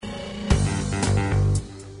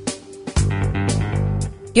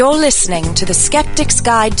You're listening to the Skeptics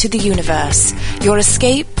Guide to the Universe, your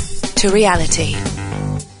escape to reality.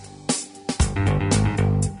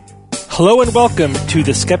 Hello and welcome to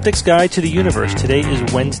the Skeptics Guide to the Universe. Today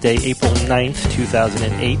is Wednesday, April 9th,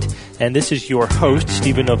 2008, and this is your host,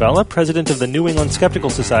 Stephen Novella, president of the New England Skeptical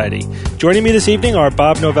Society. Joining me this evening are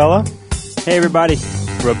Bob Novella. Hey, everybody.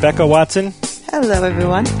 Rebecca Watson. Hello,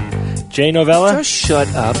 everyone. Jay Novella. Just shut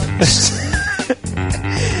up.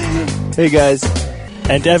 Hey, guys.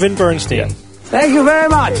 And Evan Bernstein. Thank you very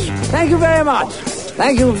much. Thank you very much.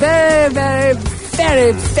 Thank you very, very,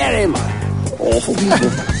 very, very much. Awful people.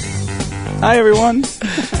 Hi, everyone.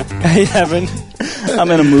 Hey, Evan.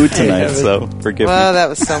 I'm in a mood tonight, so forgive me. Well, that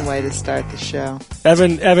was some way to start the show.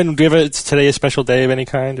 Evan, do you have today a special day of any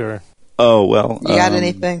kind, or? Oh, well. You got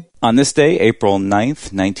anything? On this day, April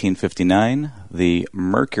 9th, 1959, the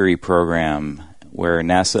Mercury program, where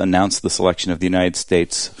NASA announced the selection of the United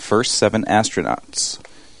States' first 7 astronauts,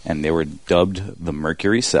 and they were dubbed the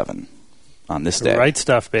Mercury 7 on this day. Right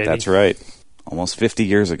stuff, baby. That's right. Almost 50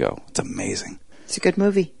 years ago. It's amazing. It's a good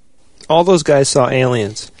movie. All those guys saw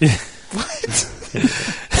aliens. What?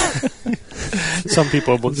 Some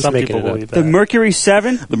people believe that. The Mercury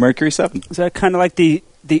 7? The Mercury 7. Is that kind of like the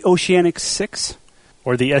Oceanic 6?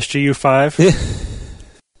 Or the SGU 5?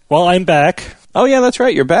 Well, I'm back. Oh, yeah, that's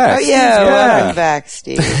right. You're back. Oh, yeah. Welcome back,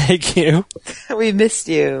 Steve. Thank you. We missed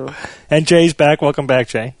you. And Jay's back. Welcome back,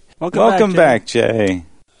 Jay. Welcome back, Jay.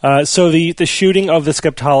 So the shooting of the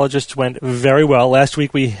Skeptologists went very well. Last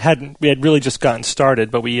week we had really just gotten started,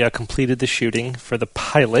 but we completed the shooting for the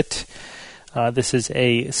pilot. This is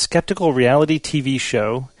a skeptical reality TV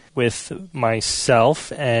show with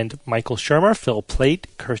myself and Michael Shermer, Phil Plait,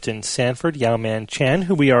 Kirsten Sanford, Yao Man Chan,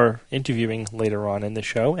 who we are interviewing later on in the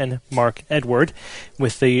show, and Mark Edward,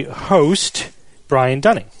 with the host, Brian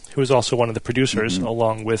Dunning, who is also one of the producers,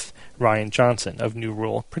 along with Ryan Johnson of New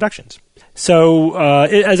Rule Productions. So,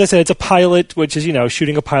 as I said, it's a pilot, which is,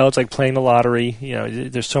 shooting a pilot's like playing the lottery.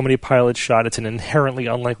 There's so many pilots shot. It's an inherently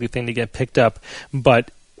unlikely thing to get picked up.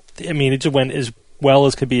 But, I mean, it went as well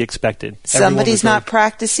as could be expected. Somebody's not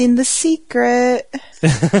practicing the secret.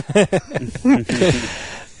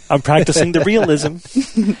 I'm practicing the realism.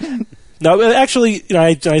 No, actually,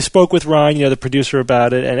 I spoke with Ryan, the producer,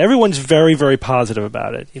 about it, and everyone's very, very positive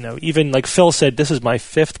about it. Even like Phil said, this is my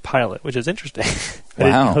 5th pilot, which is interesting.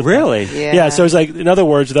 Wow, really? Yeah. So it's like, in other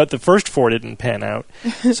words, that the first 4 didn't pan out.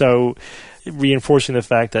 So reinforcing the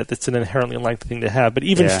fact that it's an inherently unlikely thing to have. But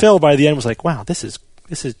even Phil, by the end, was like, "Wow, this is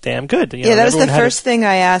damn good." That was the first thing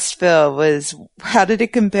I asked Phil was, how did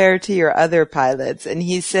it compare to your other pilots? And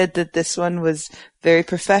he said that this one was very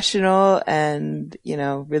professional and,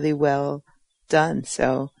 really well done.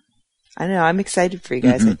 So I don't know. I'm excited for you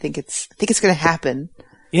guys. I think it's going to happen.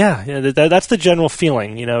 Yeah, that's the general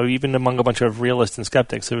feeling. Even among a bunch of realists and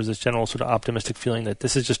skeptics, there was this general sort of optimistic feeling that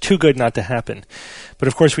this is just too good not to happen. But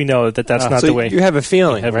of course, we know that that's not the way. You have a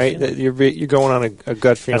feeling, right? That you're going on a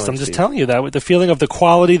gut feeling. I'm just telling you that the feeling of the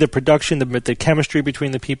quality, the production, the chemistry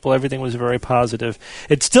between the people, everything was very positive.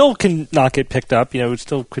 It still can not get picked up. It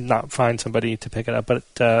still could not find somebody to pick it up.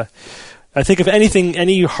 But I think if anything,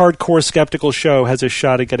 any hardcore skeptical show has a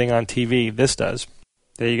shot at getting on TV. This does.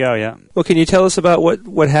 There you go, yeah. Well, can you tell us about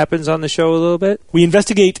what happens on the show a little bit? We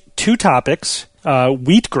investigate 2 topics.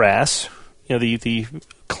 Wheatgrass, the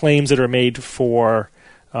claims that are made for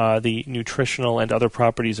the nutritional and other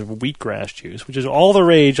properties of wheatgrass juice, which is all the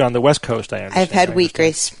rage on the West Coast, I understand. I've had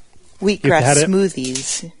wheatgrass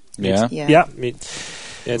smoothies. Yeah? Yeah.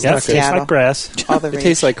 It's not tastes like grass. It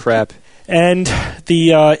tastes like crap. And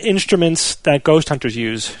the instruments that ghost hunters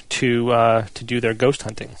use to do their ghost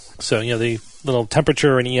hunting. So, the little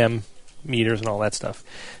temperature and EM meters and all that stuff.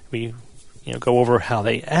 We go over how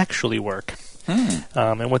they actually work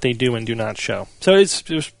and what they do and do not show. So it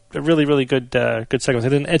was a really, really good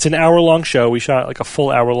segment. It's an hour-long show. We shot like a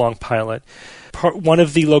full hour-long pilot. One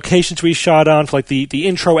of the locations we shot on for like the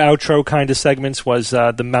intro, outro kind of segments was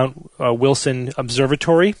the Mount Wilson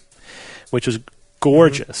Observatory, which was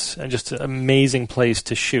gorgeous and just an amazing place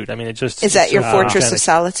to shoot. I mean, is that your Fortress of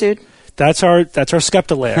Solitude? That's our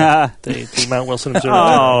Skeptilair, the Mount Wilson Observatory.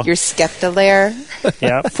 Oh. Your Skeptilair?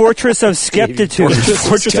 Yeah. Fortress of Skeptitude.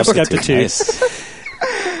 Fortress of Skeptitude.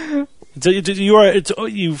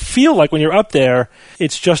 Nice. You feel like when you're up there,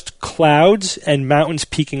 it's just clouds and mountains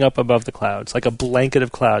peeking up above the clouds, like a blanket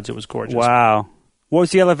of clouds. It was gorgeous. Wow. What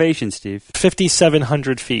was the elevation, Steve?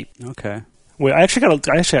 5,700 feet. Okay. Well, I actually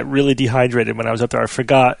got really dehydrated when I was up there. I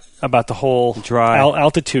forgot about the whole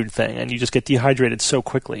altitude thing, and you just get dehydrated so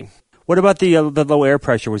quickly. What about the low air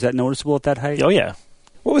pressure? Was that noticeable at that height? Oh, yeah.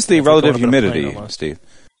 What was the relative humidity, Steve?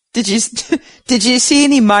 Did you see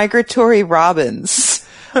any migratory robins?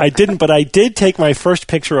 I didn't, but I did take my first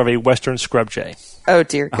picture of a Western scrub jay. Oh,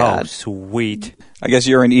 dear God. Oh, sweet. I guess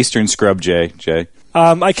you're an Eastern scrub jay, Jay.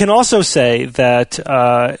 I can also say that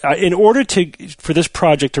in order for this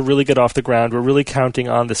project to really get off the ground, we're really counting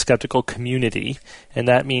on the skeptical community, and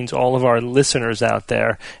that means all of our listeners out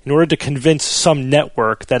there. In order to convince some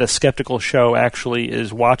network that a skeptical show actually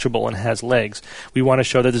is watchable and has legs, we want to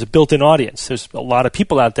show that there's a built-in audience. There's a lot of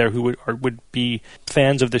people out there who would be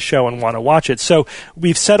fans of the show and want to watch it. So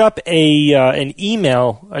we've set up an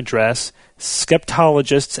email address,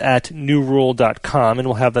 skeptologists@newrule.com, and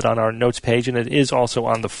we'll have that on our notes page, and it is also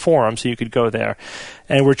on the forum, so you could go there.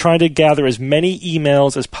 And we're trying to gather as many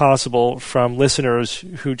emails as possible from listeners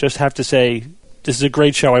who just have to say, this is a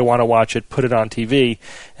great show, I want to watch it, put it on TV.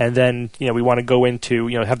 And then, we want to go into,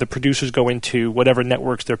 have the producers go into whatever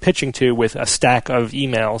networks they're pitching to with a stack of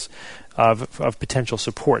emails of potential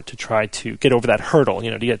support to try to get over that hurdle,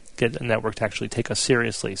 to get a network to actually take us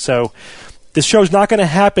seriously. So this show's not going to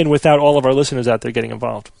happen without all of our listeners out there getting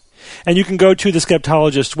involved. And you can go to the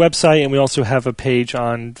Skeptologist website, and we also have a page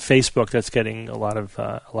on Facebook that's getting a lot of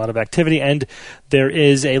activity. And there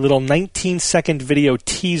is a little 19-second video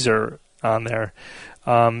teaser on there.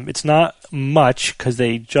 It's not much because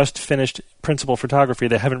they just finished principal photography.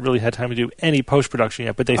 They haven't really had time to do any post-production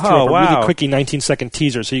yet, but they threw up a really quickie 19-second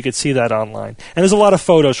teaser, so you could see that online. And there's a lot of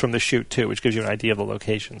photos from the shoot, too, which gives you an idea of the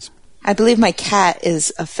locations. I believe my cat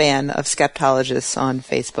is a fan of Skeptologists on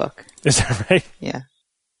Facebook. Is that right? Yeah.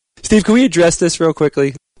 Steve, can we address this real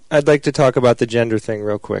quickly? I'd like to talk about the gender thing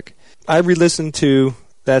real quick. I re-listened to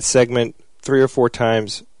that segment 3 or 4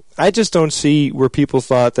 times. I just don't see where people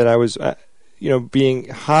thought that I was, being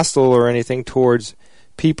hostile or anything towards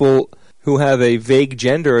people who have a vague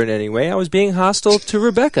gender in any way. I was being hostile to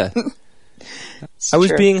Rebecca. I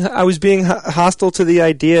was being hostile to the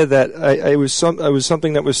idea that it was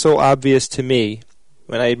something that was so obvious to me.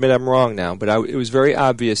 And I admit I'm wrong now, but it was very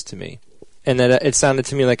obvious to me, and that it sounded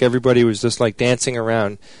to me like everybody was just like dancing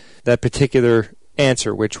around that particular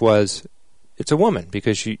answer, which was it's a woman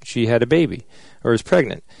because she had a baby or is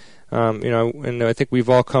pregnant. And I think we've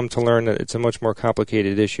all come to learn that it's a much more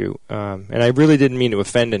complicated issue. And I really didn't mean to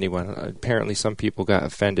offend anyone. Apparently, some people got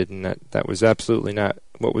offended, and that was absolutely not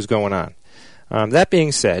what was going on. That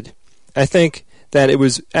being said, I think that it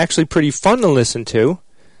was actually pretty fun to listen to,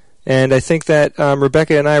 and I think that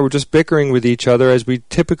Rebecca and I were just bickering with each other as we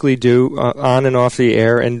typically do on and off the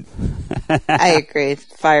air. And I agree.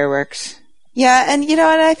 Fireworks. Yeah, and and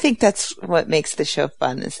I think that's what makes the show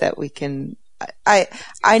fun is that we can. I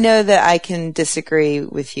know that I can disagree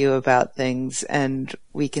with you about things, and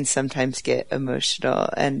we can sometimes get emotional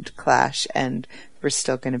and clash, and we're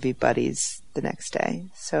still going to be buddies the next day.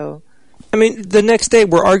 So. I mean, the next day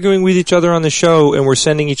we're arguing with each other on the show, and we're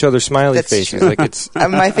sending each other smiley That's faces. True. Like it's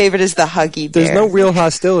my favorite is the Huggy Bear. There's no real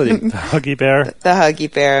hostility. The Huggy Bear. The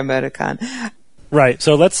Huggy Bear emoticon. Right.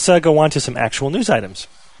 So let's go on to some actual news items.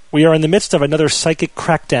 We are in the midst of another psychic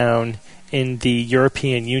crackdown in the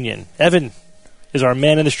European Union. Evan is our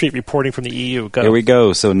man in the street reporting from the EU. Go. Here we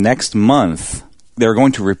go. So next month, they're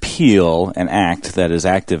going to repeal an act that is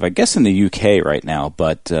active, I guess, in the UK right now,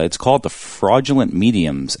 but it's called the Fraudulent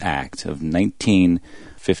Mediums Act of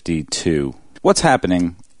 1952. What's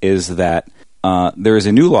happening is that there is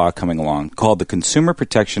a new law coming along called the Consumer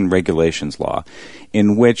Protection Regulations Law,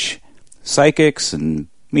 in which psychics and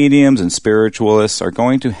mediums and spiritualists are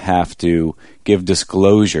going to have to give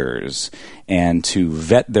disclosures and to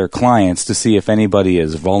vet their clients to see if anybody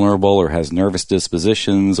is vulnerable or has nervous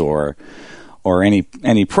dispositions or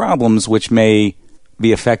any problems which may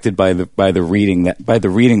be affected by the reading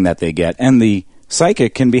that they get, and the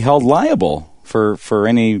psychic can be held liable for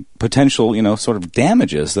any potential sort of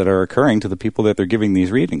damages that are occurring to the people that they're giving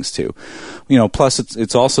these readings to. Plus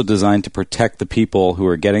it's also designed to protect the people who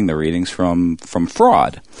are getting the readings from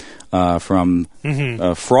fraud,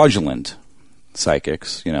 fraudulent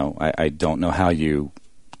psychics. I don't know how you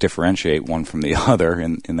differentiate one from the other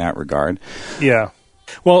in that regard. Yeah.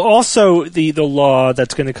 Well, also the law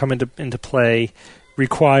that's going to come into play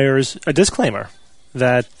requires a disclaimer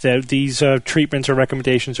that these treatments or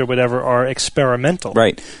recommendations or whatever are experimental.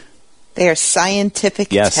 Right. They are scientific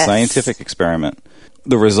tests. Yes, scientific experiment.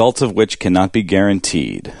 The results of which cannot be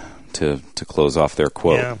guaranteed, to close off their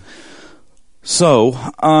quote. Yeah. So,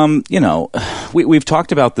 we've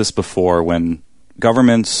talked about this before when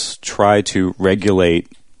governments try to regulate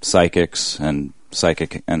psychics and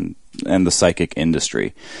the psychic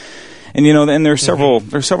industry. And and there are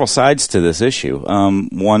several sides to this issue.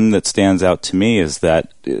 One that stands out to me is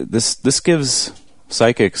that this gives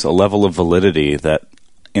psychics a level of validity that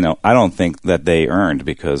I don't think that they earned,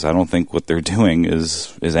 because I don't think what they're doing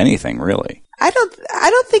is anything really. I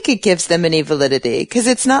don't think it gives them any validity, because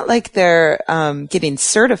it's not like they're getting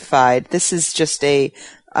certified. This is just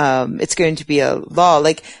it's going to be a law.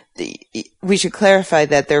 Like, we should clarify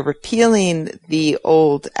that they're repealing the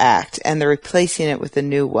old act and they're replacing it with a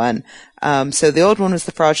new one. So the old one was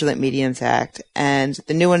the Fraudulent Mediums Act, and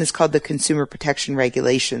the new one is called the Consumer Protection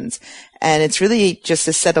Regulations. And it's really just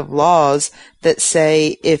a set of laws that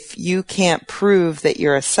say if you can't prove that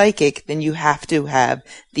you're a psychic, then you have to have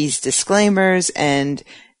these disclaimers. And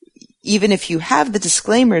even if you have the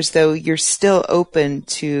disclaimers, though, you're still open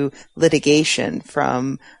to litigation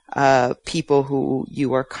from people who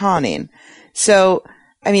you are conning. So,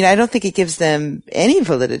 I mean, I don't think it gives them any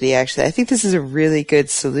validity, actually. I think this is a really good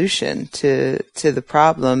solution to the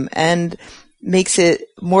problem, and makes it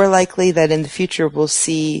more likely that in the future we'll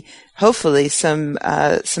see, hopefully, some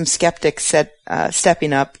skeptics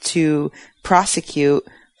stepping up to prosecute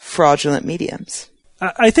fraudulent mediums.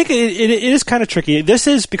 I think it is kind of tricky. This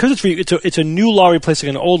is because it's a new law replacing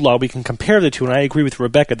an old law. We can compare the two, and I agree with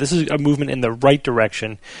Rebecca. This is a movement in the right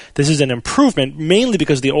direction. This is an improvement, mainly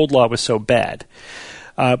because the old law was so bad.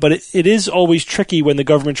 But it is always tricky when the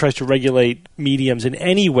government tries to regulate mediums in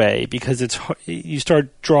any way, because you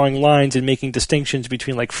start drawing lines and making distinctions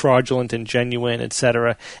between like fraudulent and genuine,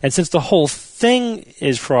 etc. And since the whole thing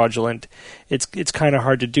is fraudulent, it's kind of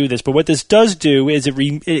hard to do this. But what this does do is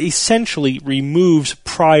it essentially removes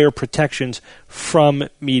prior protections from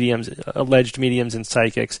mediums, alleged mediums and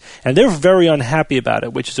psychics, and they're very unhappy about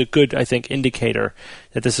it, which is a good, I think, indicator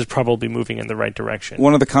that this is probably moving in the right direction.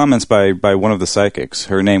 One of the comments by one of the psychics,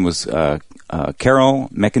 her name was Carol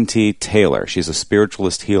McEntee Taylor. She's a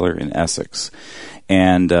spiritualist healer in Essex,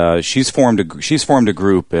 and she's formed a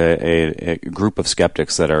group, a group of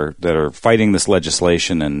skeptics that are fighting this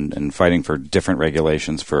legislation and fighting for different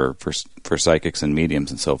regulations for psychics and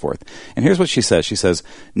mediums and so forth. And here's what she says. She says,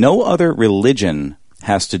 "No other religion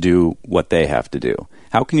has to do what they have to do.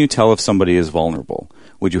 How can you tell if somebody is vulnerable?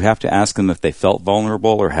 Would you have to ask them if they felt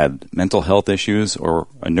vulnerable or had mental health issues or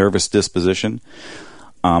a nervous disposition?"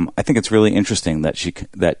 I think it's really interesting that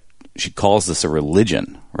she calls this a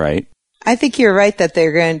religion, right? I think you're right that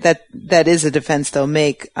that is a defense they'll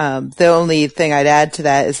make. The only thing I'd add to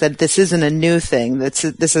that is that this isn't a new thing. This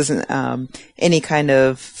isn't any kind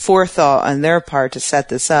of forethought on their part to set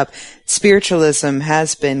this up. Spiritualism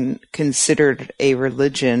has been considered a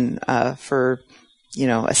religion for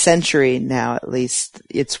a century now, at least.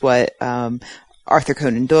 It's what Arthur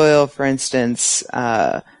Conan Doyle, for instance,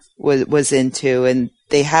 was into, and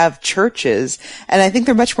they have churches, and I think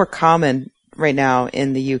they're much more common right now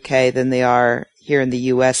in the UK than they are here in the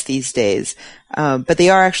US these days. But they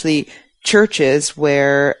are actually churches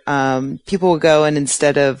where people will go, and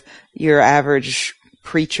instead of your average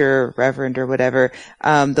preacher, reverend, or whatever,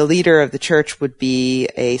 the leader of the church would be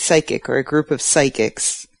a psychic or a group of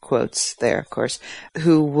psychics, quotes there, of course,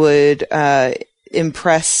 who would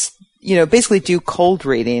impress, basically do cold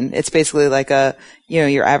reading. It's basically like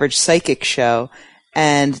your average psychic show.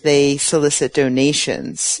 And they solicit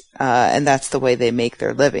donations, and that's the way they make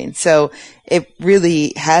their living. So it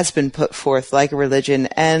really has been put forth like a religion.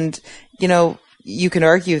 And, you can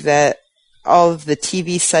argue that all of the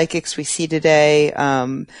TV psychics we see today,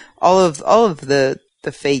 all of the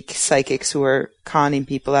fake psychics who are conning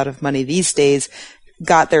people out of money these days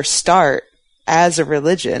got their start as a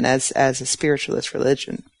religion, as a spiritualist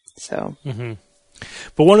religion. So. Mm-hmm.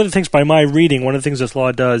 But one of the things, by my reading, one of the things this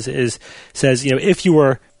law does says, if you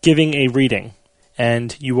are giving a reading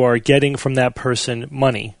and you are getting from that person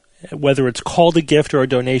money, whether it's called a gift or a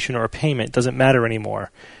donation or a payment, it doesn't matter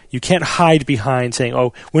anymore. You can't hide behind saying,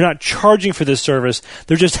 oh, we're not charging for this service.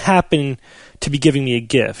 They're just happen to be giving me a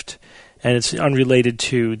gift. And it's unrelated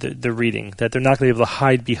to the reading, that they're not going to be able to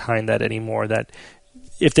hide behind that anymore. That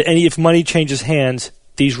if money changes hands,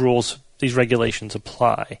 these regulations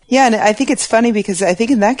apply. Yeah, and I think it's funny because I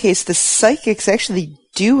think in that case, the psychics actually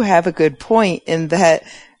do have a good point in that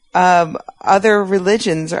other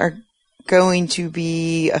religions are going to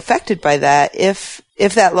be affected by that if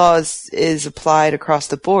that law is applied across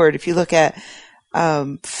the board. If you look at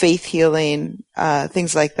faith healing,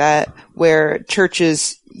 things like that, where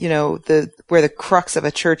churches, where the crux of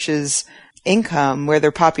a church's income, where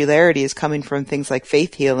their popularity is coming from things like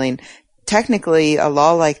faith healing, technically, a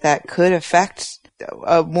law like that could affect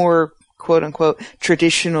a more quote-unquote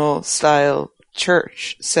traditional style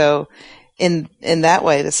church. So in that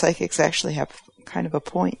way, the psychics actually have kind of a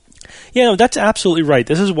point. Yeah, no, that's absolutely right.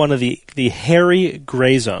 This is one of the hairy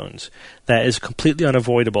gray zones that is completely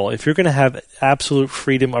unavoidable. If you're going to have absolute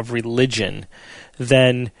freedom of religion,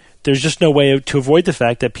 then there's just no way to avoid the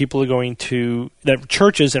fact that that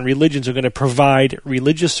churches and religions are going to provide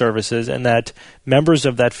religious services, and that members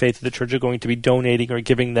of that faith of the church are going to be donating or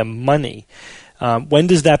giving them money. When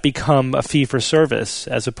does that become a fee for service,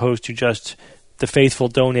 as opposed to just the faithful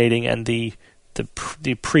donating and the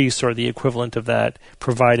priest or the equivalent of that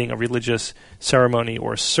providing a religious ceremony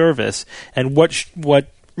or service? And what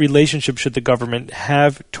relationship should the government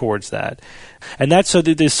have towards that? And that's so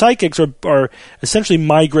the psychics are essentially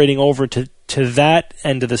migrating over to that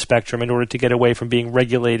end of the spectrum in order to get away from being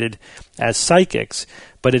regulated as psychics,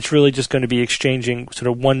 but it's really just going to be exchanging sort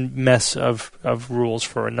of one mess of rules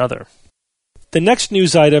for another. The next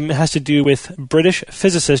news item has to do with British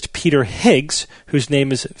physicist Peter Higgs, whose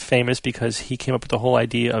name is famous because he came up with the whole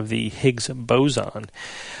idea of the Higgs boson.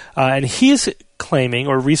 And he is claiming,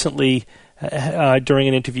 or recently during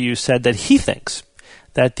an interview said, that he thinks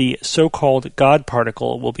that the so-called God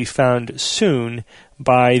particle will be found soon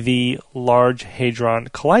by the Large Hadron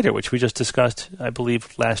Collider, which we just discussed, I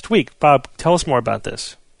believe, last week. Bob, tell us more about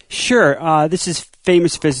this. Sure. This is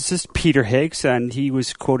famous physicist Peter Higgs, and he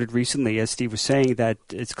was quoted recently, as Steve was saying, that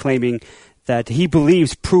it's claiming that he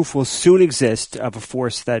believes proof will soon exist of a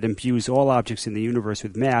force that imbues all objects in the universe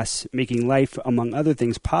with mass, making life, among other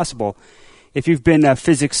things, possible. If you've been a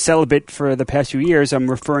physics celibate for the past few years,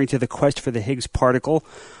 I'm referring to the quest for the Higgs particle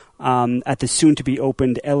at the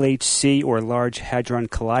soon-to-be-opened LHC, or Large Hadron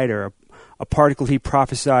Collider, a particle he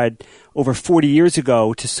prophesied over 40 years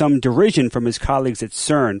ago to some derision from his colleagues at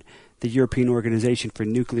CERN, the European Organization for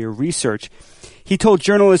Nuclear Research. He told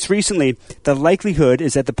journalists recently, the likelihood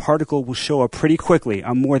is that the particle will show up pretty quickly.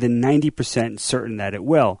 I'm more than 90% certain that it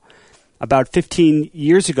will. About 15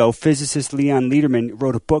 years ago, physicist Leon Lederman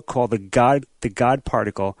wrote a book called The God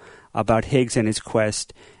Particle about Higgs and his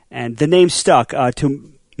quest, and the name stuck,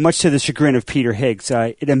 much to the chagrin of Peter Higgs.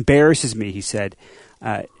 It embarrasses me, he said,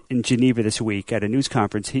 in Geneva this week at a news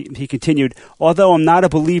conference. He continued, although I'm not a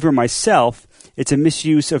believer myself, it's a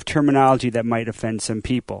misuse of terminology that might offend some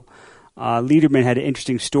people. Lederman had an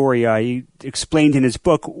interesting story. He explained in his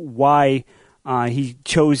book why he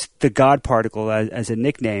chose the God particle as a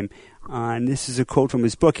nickname. And this is a quote from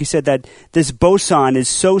his book. He said that this boson is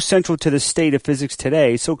so central to the state of physics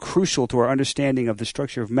today, so crucial to our understanding of the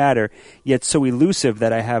structure of matter, yet so elusive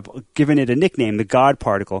that I have given it a nickname, the God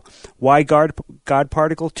particle. Why God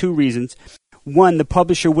particle? Two reasons. One, the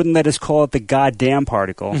publisher wouldn't let us call it the goddamn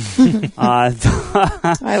particle. I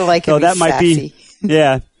like it. That might sassy.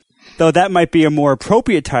 Yeah. Though that might be a more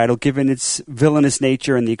appropriate title given its villainous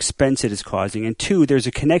nature and the expense it is causing. And two, there's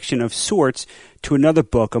a connection of sorts to another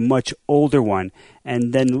book, a much older one.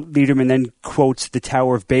 And then Lederman then quotes the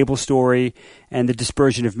Tower of Babel story and the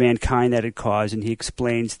dispersion of mankind that it caused. And he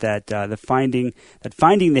explains that finding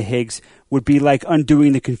the Higgs would be like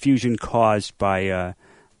undoing the confusion caused by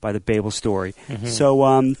the Babel story. Mm-hmm.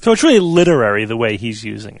 So it's really literary the way he's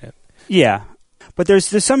using it. Yeah, but there's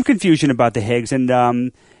some confusion about the Higgs,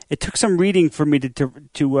 and it took some reading for me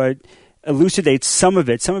to elucidate some of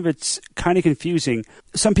it. Some of it's kind of confusing.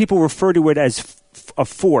 Some people refer to it as a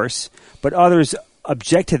force, but others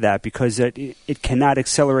object to that because it cannot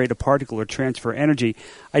accelerate a particle or transfer energy.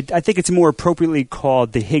 I think it's more appropriately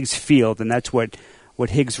called the Higgs field, and that's what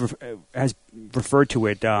Higgs has referred to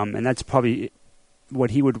it, and that's probably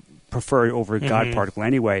what he would prefer over a God particle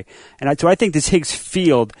anyway. And so I think this Higgs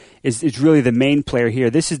field is really the main player here.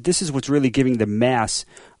 This is what's really giving the mass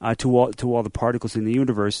to all the particles in the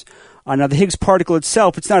universe. Now the Higgs particle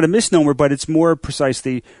itself, it's not a misnomer, but it's more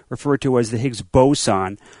precisely referred to as the Higgs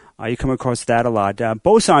boson. You come across that a lot.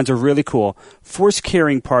 Bosons are really cool.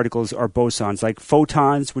 Force-carrying particles are bosons, like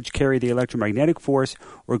photons, which carry the electromagnetic force,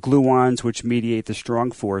 or gluons, which mediate the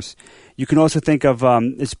strong force. You can also think of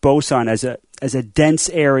this boson as a dense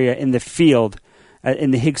area in the field,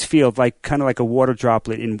 in the Higgs field, kind of like a water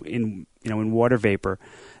droplet in water vapor.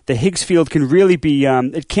 The Higgs field can really be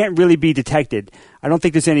it can't really be detected. I don't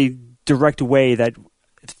think there's any direct way that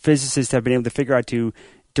physicists have been able to figure out to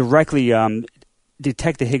directly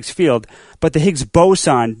detect the Higgs field, but the Higgs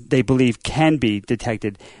boson, they believe, can be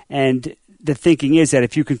detected. And the thinking is that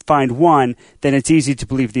if you can find one, then it's easy to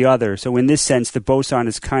believe the other. So in this sense, the boson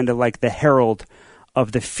is kind of like the herald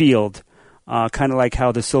of the field, kind of like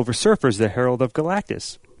how the Silver Surfer is the herald of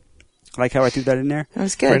Galactus. Like how I threw that in there? That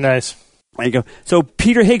was good. Very nice. There you go. So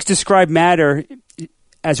Peter Higgs described matter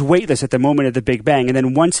as weightless at the moment of the Big Bang, and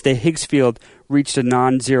then once the Higgs field reached a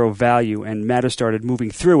non-zero value and matter started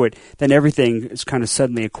moving through it, then everything is kind of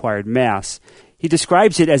suddenly acquired mass. He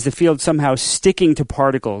describes it as the field somehow sticking to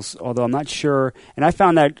particles, although I'm not sure, and I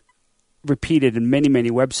found that repeated in many,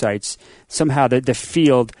 many websites, somehow the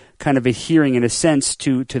field kind of adhering in a sense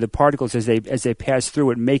to the particles as they pass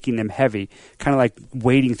through it, making them heavy, kind of like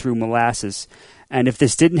wading through molasses. And if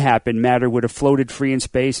this didn't happen, matter would have floated free in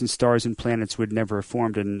space, and stars and planets would never have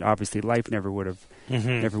formed, and obviously life never would have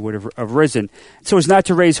arisen. So as not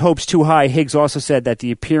to raise hopes too high, Higgs also said that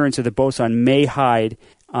the appearance of the boson may hide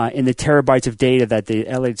in the terabytes of data that the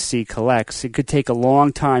LHC collects. It could take a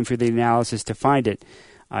long time for the analysis to find it.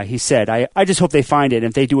 He said, I just hope they find it, and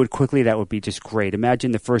if they do it quickly, that would be just great.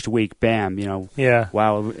 Imagine the first week, bam,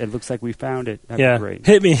 wow, it looks like we found it. That'd be great.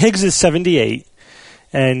 I mean, Higgs is 78.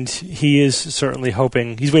 And he is certainly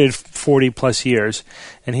hoping, he's waited 40 plus years,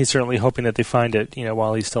 and he's certainly hoping that they find it,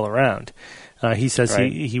 while he's still around. He says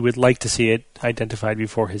he would like to see it identified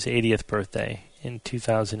before his 80th birthday in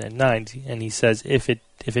 2009. And he says, if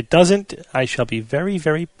it doesn't, I shall be very,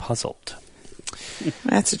 very puzzled.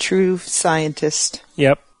 That's a true scientist.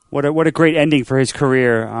 Yep. What a great ending for his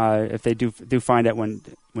career. If they do find it when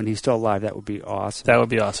he's still alive, that would be awesome. That would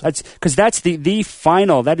be awesome. Because that's the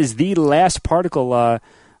final. That is the last particle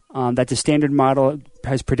that the standard model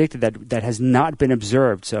has predicted that has not been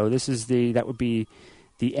observed. So that would be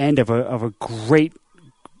the end of a great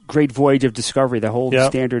voyage of discovery. The whole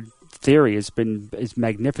standard theory is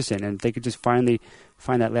magnificent, and if they could just finally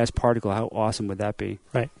find that last particle, how awesome would that be?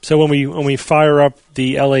 Right. So when we fire up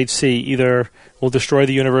the LHC, either we'll destroy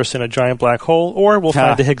the universe in a giant black hole, or we'll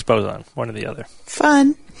find the Higgs boson, one or the other.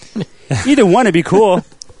 Fun. Either one would be cool.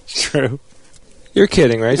 True. You're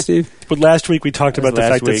kidding, right, Steve? But last week we talked about the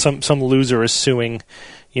fact week. that some loser is suing,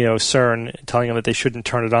 CERN, telling them that they shouldn't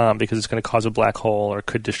turn it on because it's going to cause a black hole or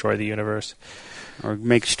could destroy the universe. Or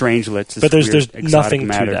make strangelets. But there's nothing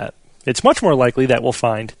to that. It's much more likely that we'll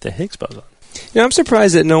find the Higgs boson. I'm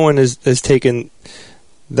surprised that no one has taken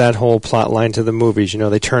that whole plot line to the movies.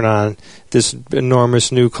 They turn on this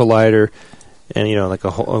enormous new collider and, like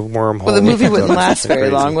a wormhole. Well, the movie wouldn't last very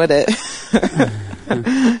long, would it?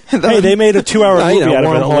 Hey, they made a 2-hour movie out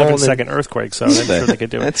of an 11-second earthquake, so I'm sure they could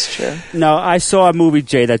do it. That's true. No, I saw a movie,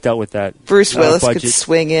 Jay, that dealt with that. Bruce Willis could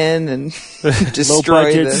swing in and destroy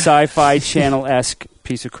low-budget, sci-fi, channel-esque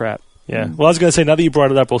piece of crap. Yeah. Well, I was going to say, now that you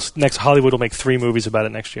brought it up, next Hollywood will make 3 movies about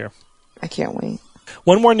it next year. I can't wait.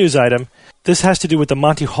 One more news item. This has to do with the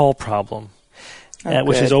Monty Hall problem,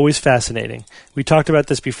 which is always fascinating. We talked about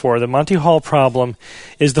this before. The Monty Hall problem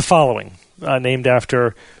is the following, named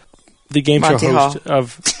after the game show host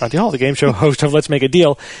of Monty Hall, the game show host of Let's Make a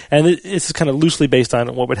Deal. And this is kind of loosely based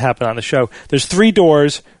on what would happen on the show. There's 3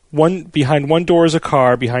 doors. Behind one door is a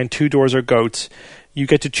car. Behind 2 doors are goats. You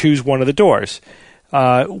get to choose one of the doors.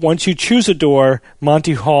 Once you choose a door,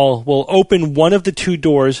 Monty Hall will open one of the 2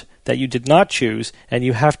 doors that you did not choose, and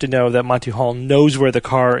you have to know that Monty Hall knows where the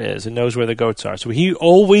car is and knows where the goats are. So he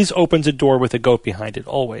always opens a door with a goat behind it,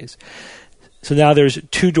 always. So now there's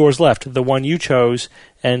 2 doors left, the one you chose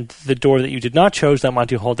and the door that you did not choose that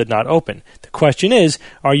Monty Hall did not open. The question is,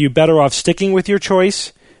 are you better off sticking with your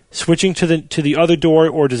choice, switching to the other door,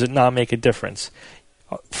 or does it not make a difference?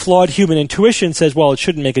 Flawed human intuition says, well, it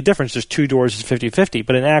shouldn't make a difference. There's 2 doors, it's 50-50.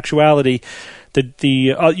 But in actuality,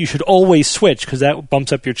 you should always switch because that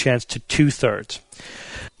bumps up your chance to 2/3.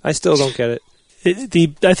 I still don't get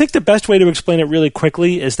it. I think the best way to explain it really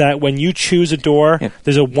quickly is that when you choose a door,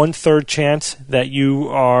 there's a 1/3 chance that you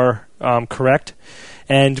are correct.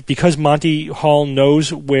 And because Monty Hall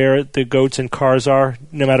knows where the goats and cars are,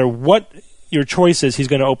 no matter what your choice is, he's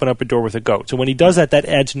going to open up a door with a goat. So when he does that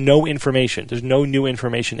adds no information. There's no new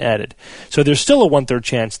information added. So there's still a 1/3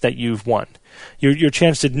 chance that you've won. Your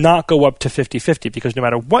chance did not go up to 50-50 because no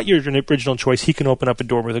matter what your original choice, he can open up a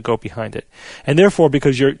door with a goat behind it. And therefore,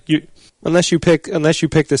 because you unless you pick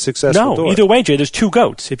the successful door. No, either way, Jay, there's 2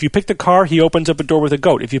 goats. If you pick the car, he opens up a door with a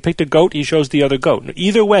goat. If you pick the goat, he shows the other goat.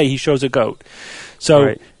 Either way, he shows a goat. So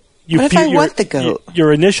right. What if I want the goat?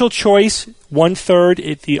 Your initial choice,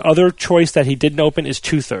 1/3. The other choice that he didn't open is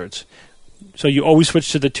 2/3. So you always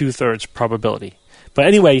switch to the 2/3 probability. But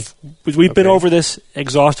anyway, we've been over this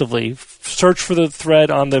exhaustively. Search for the thread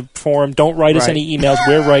on the forum. Don't write us any emails.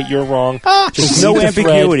 We're right, you're wrong. There's no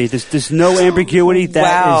ambiguity. There's no ambiguity.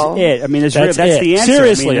 That is it. I mean, that's the answer.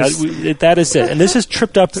 Seriously, that is it. And this has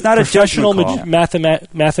tripped up professional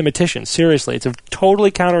mathematicians. Seriously, it's a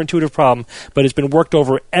totally counterintuitive problem, but it's been worked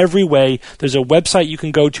over every way. There's a website you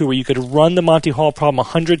can go to where you could run the Monty Hall problem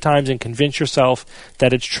 100 times and convince yourself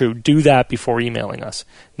that it's true. Do that before emailing us.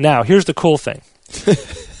 Now, here's the cool thing.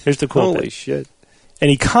 Here's the cool thing. Holy shit. An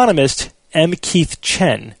economist, M. Keith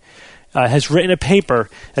Chen, has written a paper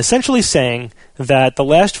essentially saying that the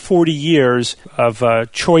last 40 years of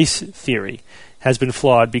choice theory has been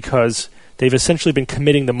flawed because they've essentially been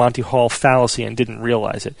committing the Monty Hall fallacy and didn't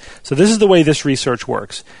realize it. So this is the way this research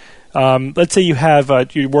works. Let's say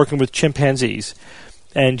you're working with chimpanzees,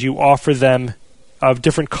 and you offer them of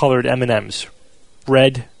different colored M&Ms,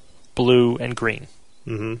 red, blue, and green.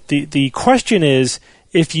 Mm-hmm. The question is,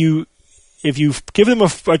 if you give them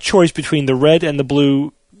a choice between the red and the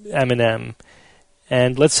blue M&M,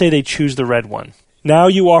 and let's say they choose the red one. Now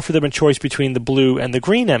you offer them a choice between the blue and the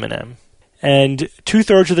green M&M, and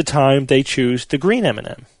 2/3 of the time they choose the green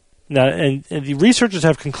M&M. Now, and the researchers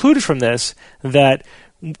have concluded from this that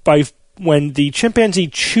when the chimpanzee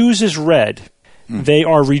chooses red, they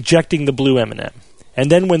are rejecting the blue M&M. And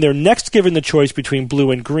then when they're next given the choice between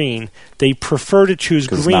blue and green, they prefer to choose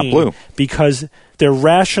green it's not blue. because they're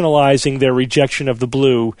rationalizing their rejection of the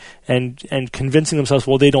blue and convincing themselves,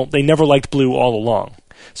 well, they never liked blue all along.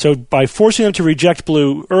 So by forcing them to reject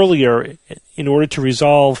blue earlier in order to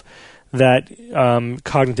resolve that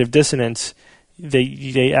cognitive dissonance,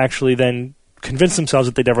 they actually then convince themselves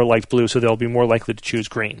that they never liked blue, so they'll be more likely to choose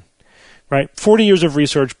green. Right? 40 years of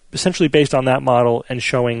research essentially based on that model and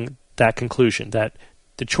showing that conclusion, that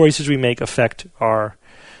the choices we make affect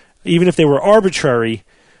even if they were arbitrary,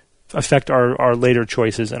 affect our later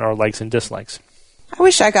choices and our likes and dislikes. I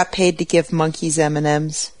wish I got paid to give monkeys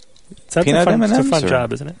M&Ms. It's a fun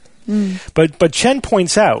job, isn't it? But Chen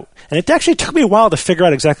points out, and it actually took me a while to figure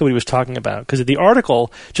out exactly what he was talking about, because the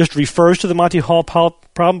article just refers to the Monty Hall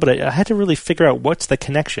problem, but I had to really figure out what's the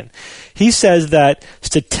connection. He says that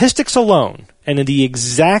statistics alone, and in the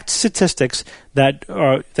exact statistics that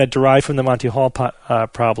derive from the Monty Hall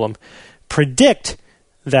problem, predict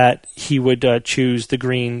that he would choose the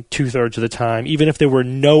green 2/3 of the time, even if there were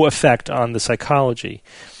no effect on the psychology.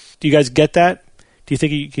 Do you guys get that? Do you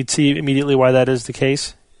think you could see immediately why that is the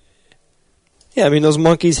case? Yeah, I mean, those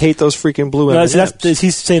monkeys hate those freaking blue M&Ms.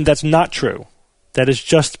 He's saying that's not true. That is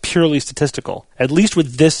just purely statistical, at least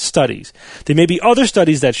with this studies. There may be other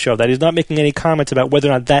studies that show that. He's not making any comments about whether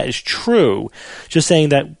or not that is true, just saying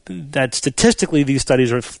that statistically these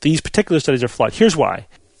particular studies are flawed. Here's why.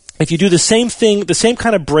 If you do the same thing, the same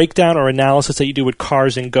kind of breakdown or analysis that you do with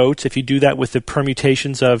cars and goats, if you do that with the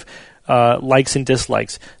permutations of likes and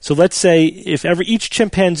dislikes. So let's say if each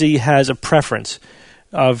chimpanzee has a preference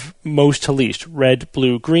of most to least, red,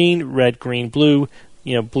 blue, green, blue,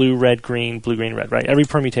 blue, red, green, red, right? Every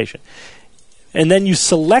permutation. And then you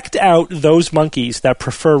select out those monkeys that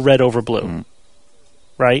prefer red over blue,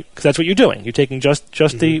 right? Because that's what you're doing. You're taking just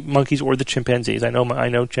the monkeys or the chimpanzees. I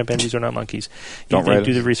know chimpanzees are not monkeys. You don't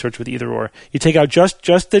do the research with either or. You take out just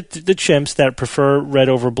the chimps that prefer red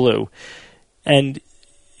over blue, and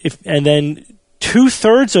then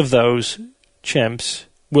 2/3 of those chimps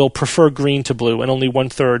will prefer green to blue, and only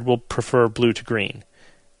 1/3 will prefer blue to green.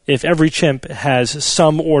 If every chimp has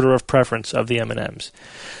some order of preference of the M&Ms.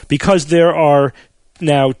 Because there are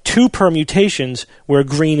now 2 permutations where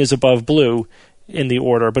green is above blue in the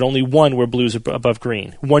order, but only 1 where blue is above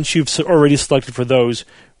green. Once you've already selected for those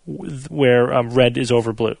where red is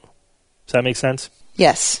over blue. Does that make sense?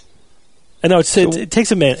 Yes. I know it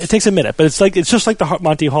takes a minute. It takes a minute, but it's just like the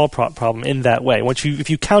Monty Hall problem in that way. If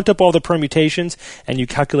you count up all the permutations and you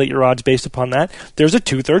calculate your odds based upon that, there's a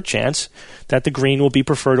 2/3 chance that the green will be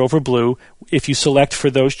preferred over blue if you select for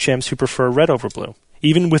those chimps who prefer red over blue,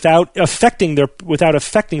 even without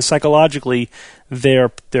affecting psychologically their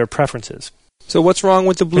preferences. So what's wrong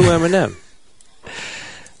with the blue M&M?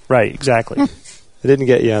 Right, exactly. I didn't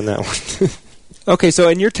get you on that one. Okay,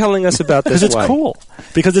 and you're telling us about this. Because it's cool.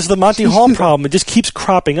 Because it's the Monty Hall problem. It just keeps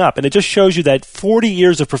cropping up. And it just shows you that 40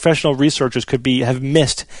 years of professional researchers have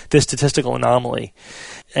missed this statistical anomaly.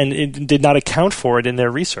 And it did not account for it in their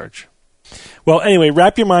research. Well, anyway,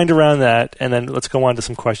 wrap your mind around that, and then let's go on to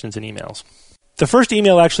some questions and emails. The first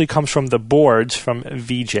email actually comes from the boards, from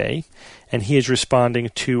VJ, and he is responding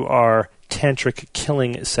to our tantric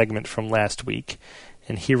killing segment from last week.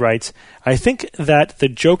 And he writes, I think that the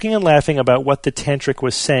joking and laughing about what the tantric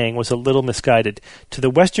was saying was a little misguided. To the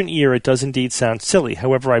Western ear, it does indeed sound silly.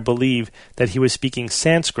 However, I believe that he was speaking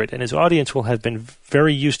Sanskrit, and his audience will have been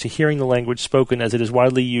very used to hearing the language spoken as it is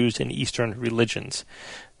widely used in Eastern religions,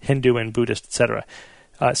 Hindu and Buddhist, etc.,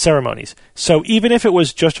 ceremonies. So even if it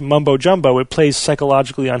was just mumbo-jumbo, it plays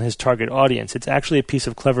psychologically on his target audience. It's actually a piece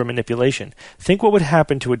of clever manipulation. Think what would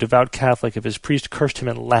happen to a devout Catholic if his priest cursed him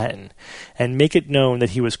in Latin, and make it known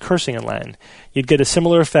that he was cursing in Latin. You'd get a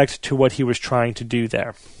similar effect to what he was trying to do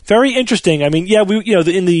there. Very interesting. I mean,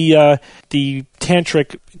 in the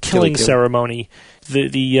tantric killing ceremony,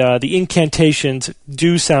 the incantations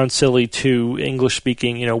do sound silly to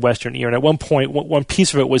English-speaking, Western ear. And at one point, one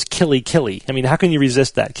piece of it was "killy killy." I mean, how can you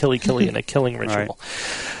resist that killy killy in a killing ritual?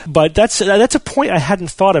 Right. But that's a point I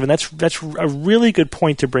hadn't thought of, and that's a really good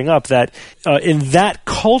point to bring up. That in that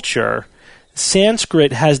culture,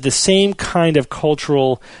 Sanskrit has the same kind of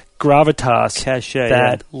cultural gravitas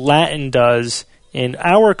that Latin does in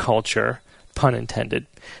our culture, pun intended.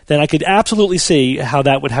 Then I could absolutely see how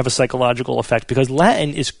that would have a psychological effect, because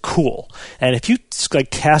Latin is cool. And if you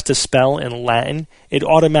cast a spell in Latin, it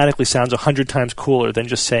automatically sounds 100 times cooler than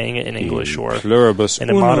just saying it in English or in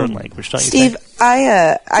a modern language. Don't Steve, you think?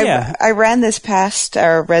 I ran this past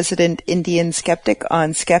our resident Indian skeptic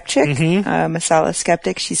on Skeptic, Masala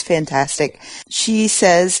Skeptic. She's fantastic. She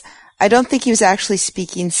says, I don't think he was actually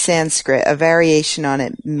speaking Sanskrit, a variation on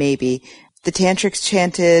it maybe. The tantrics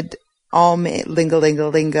chanted Om, linga, linga,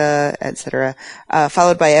 linga, etc.,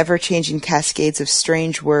 followed by ever-changing cascades of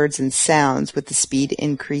strange words and sounds, with the speed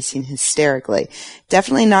increasing hysterically.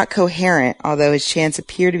 Definitely not coherent, although his chants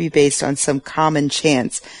appear to be based on some common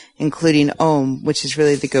chants, including Om, which is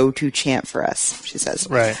really the go-to chant for us, she says.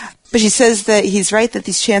 Right. But she says that he's right that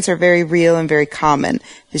these chants are very real and very common.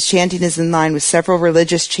 His chanting is in line with several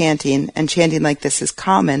religious chanting, and chanting like this is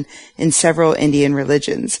common in several Indian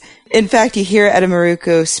religions. In fact, you hear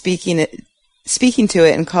Edamaruko speaking to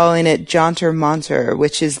it and calling it Jantar Mantar,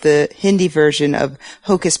 which is the Hindi version of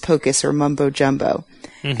hocus pocus or mumbo jumbo.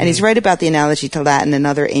 Mm-hmm. And he's right about the analogy to Latin and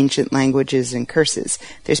other ancient languages and curses.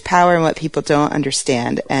 There's power in what people don't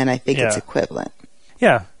understand, and I think it's equivalent.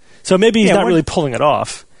 Yeah. So maybe he's not really pulling it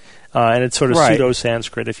off. And it's sort of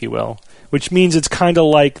pseudo-Sanskrit, if you will, which means it's kind of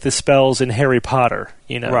like the spells in Harry Potter,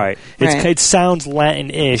 Right. It sounds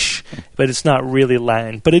Latin-ish, but it's not really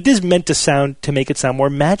Latin. But it is meant to make it sound more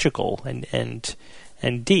magical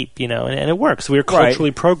and deep, and it works. We're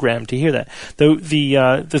culturally programmed to hear that.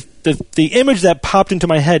 The image that popped into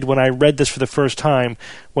my head when I read this for the first time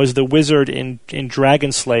was the wizard in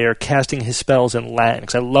Dragon Slayer casting his spells in Latin,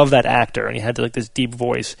 because I love that actor, and he had this deep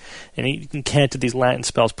voice, and he incanted these Latin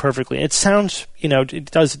spells perfectly. It sounds,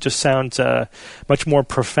 it just sounds much more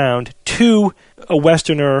profound to a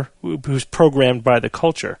Westerner who's programmed by the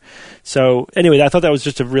culture. So anyway, I thought that was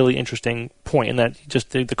just a really interesting point, and that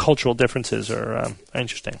just the cultural differences are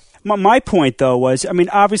interesting. My point, though, was,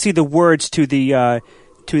 obviously the words to the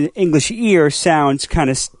English ear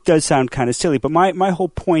does sound kind of silly, but my whole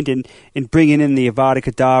point in bringing in the Avada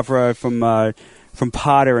Kedavra from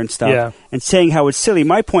Potter and stuff, and saying how it's silly,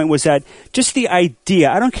 my point was that just the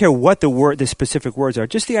idea, I don't care what the specific words are,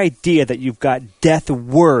 just the idea that you've got death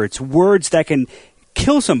words that can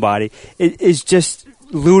kill somebody is just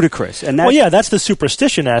ludicrous. And that's the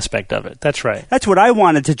superstition aspect of it. That's right. That's what I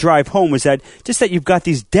wanted to drive home, was that just that you've got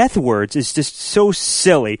these death words is just so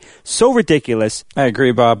silly, so ridiculous. I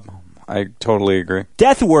agree, Bob. I totally agree.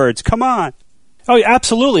 Death words, come on. Oh,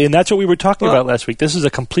 absolutely, and that's what we were talking about last week. This is a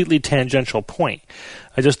completely tangential point.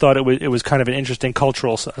 I just thought it was kind of an interesting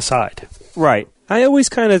cultural aside. Right. I always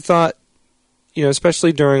kind of thought,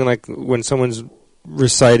 especially during when someone's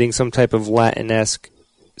reciting some type of Latin-esque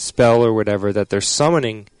spell or whatever, that they're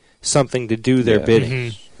summoning something to do their bidding.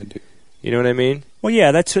 Mm-hmm. I do. You know what I mean? Well,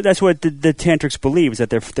 yeah, that's what the tantrics believe, is that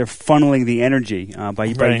they're funneling the energy by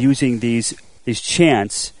using these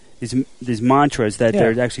chants. These mantras that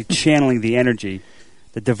they're actually channeling the energy,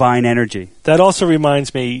 the divine energy. That also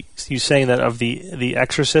reminds me, you saying that, of the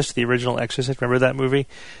Exorcist, the original Exorcist. Remember that movie?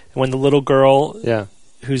 When the little girl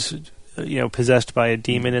who's possessed by a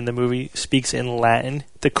demon in the movie speaks in Latin,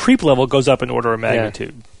 the creep level goes up in order of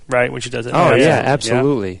magnitude, right? When she does it. Oh, yeah,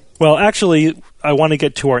 absolutely. Yeah. Well, actually, I want to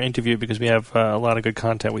get to our interview because we have a lot of good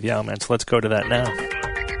content with Yao Man, so let's go to that now.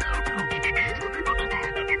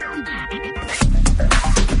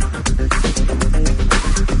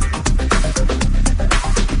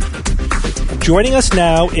 Joining us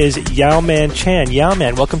now is Yao Man Chan. Yao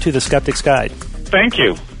Man, welcome to the Skeptics Guide. Thank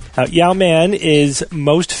you. Yao Man is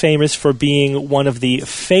most famous for being one of the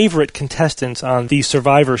favorite contestants on the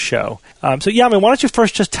Survivor show. So Yao Man, why don't you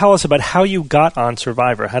first just tell us about how you got on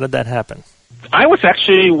Survivor? How did that happen? I was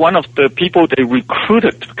actually one of the people they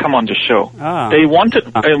recruited to come on the show. They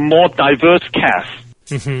wanted a more diverse cast.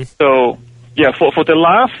 Mm-hmm. So, yeah, for the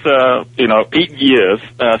last 8 years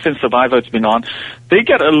since Survivor has been on, they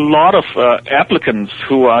get a lot of applicants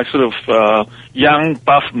who are sort of young,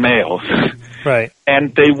 buff males. Right.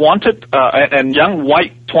 And they wanted, and young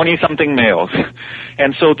white 20-something males.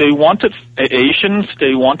 And so they wanted Asians,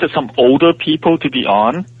 they wanted some older people to be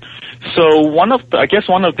on. So one of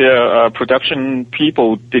their production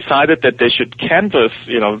people decided that they should canvass,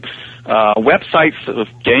 websites of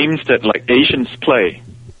games that Asians play.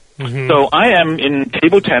 So I am in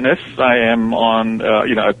table tennis. I am on,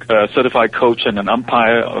 a certified coach and an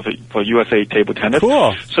umpire for USA table tennis.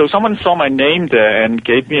 Cool. So someone saw my name there and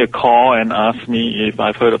gave me a call and asked me if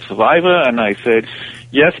I've heard of Survivor, and I said,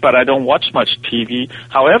 yes, but I don't watch much TV.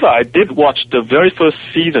 However, I did watch the very first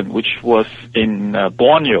season, which was in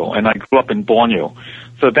Borneo, and I grew up in Borneo.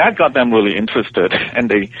 So that got them really interested, and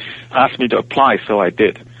they asked me to apply, so I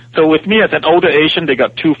did. So with me as an older Asian, they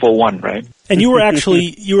got 2 for 1, right? And you were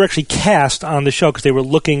actually cast on the show because they were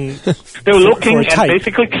looking. They were looking, and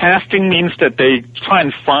basically casting means that they try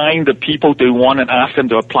and find the people they want and ask them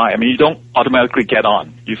to apply. I mean, you don't automatically get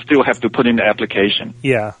on. You still have to put in the application.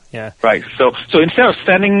 Yeah. Right. So instead of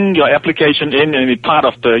sending your application in and be part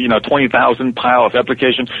of the 20,000 pile of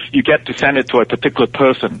applications, you get to send it to a particular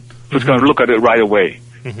person who's going to look at it right away.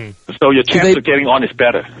 Mm-hmm. So your chance of getting on is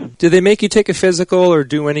better. Do they make you take a physical or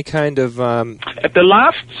do any kind of... At the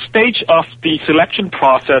last stage of the selection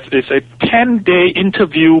process is a 10-day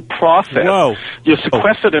interview process. Whoa. You're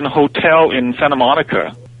sequestered in a hotel in Santa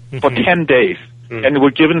Monica for 10 days. And we're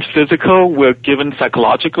given physical, we're given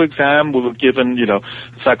psychological exam, we were given,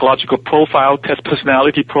 psychological profile test,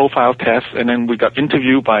 personality profile test, and then we got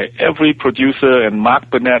interviewed by every producer, and Mark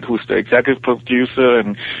Burnett, who's the executive producer,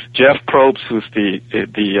 and Jeff Probst, who's the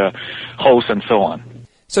host, and so on.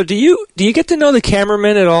 So do you get to know the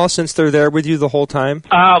cameramen at all since they're there with you the whole time?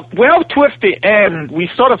 Well, towards the end, we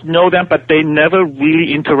sort of know them, but they never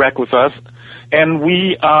really interact with us. And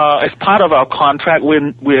we, as part of our contract,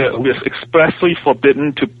 we're expressly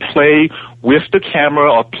forbidden to play with the camera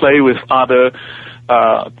or play with to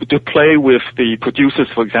play with the producers,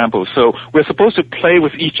 for example. So we're supposed to play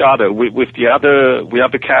with each other, with the other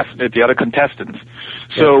contestants.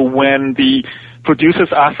 So when the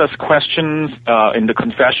producers ask us questions, in the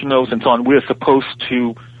confessionals and so on, we're supposed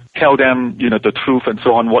to tell them, the truth and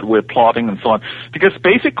so on, what we're plotting and so on. Because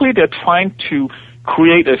basically they're trying to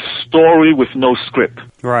create a story with no script.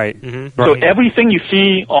 Right. Mm-hmm. So everything you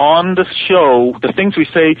see on the show, the things we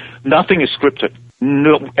say, nothing is scripted.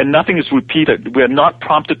 No, and nothing is repeated. We're not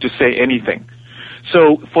prompted to say anything.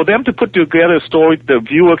 So for them to put together a story, the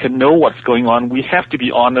viewer can know what's going on. We have to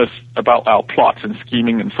be honest about our plots and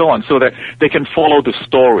scheming and so on, so that they can follow the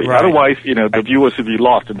story. Right. Otherwise, the viewers will be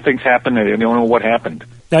lost and things happen and they don't know what happened.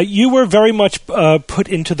 Now, you were very much put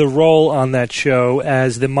into the role on that show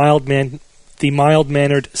as the mild-mannered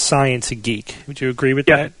science geek. Would you agree with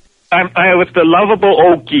that? I was the lovable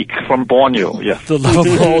old geek from Borneo, yes. The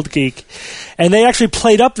lovable old geek. And they actually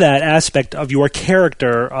played up that aspect of your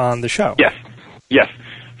character on the show. Yes.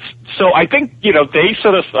 So I think, they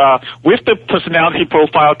sort of, with the personality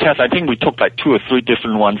profile test, I think we took like 2 or 3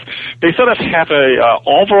 different ones. They sort of have a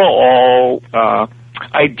overall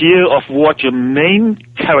idea of what your main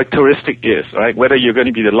characteristic is, right? Whether you're going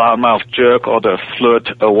to be the loudmouth jerk or the flirt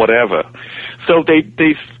or whatever. So they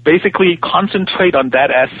basically concentrate on that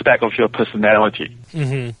aspect of your personality.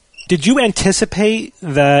 Mm-hmm. Did you anticipate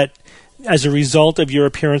that as a result of your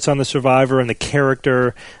appearance on The Survivor and the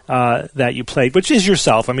character that you played, which is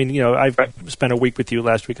yourself? I mean, I've spent a week with you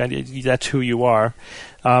last week. That's who you are.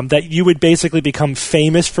 That you would basically become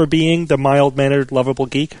famous for being the mild-mannered, lovable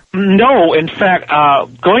geek? No, in fact,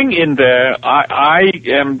 going in there, I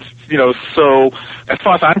am, so as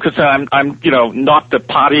far as I'm concerned, I'm not the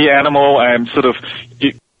party animal. I'm sort of...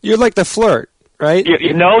 You're like the flirt, right?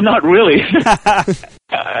 No, not really.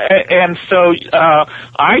 And so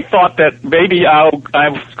I thought that maybe I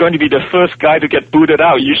was going to be the first guy to get booted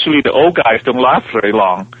out. Usually the old guys don't last very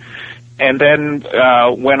long. And then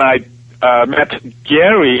when I met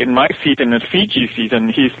Gary in my season, in the Fiji season,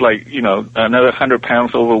 he's like, another 100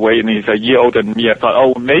 pounds overweight, and he's a year older than me. I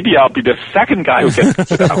thought, maybe I'll be the second guy who gets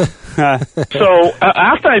booted out. So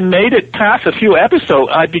after I made it past a few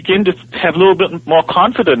episodes, I begin to have a little bit more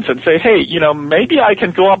confidence and say, hey, maybe I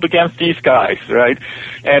can go up against these guys, right?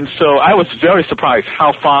 And so I was very surprised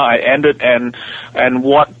how far I ended and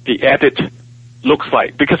what the edit looks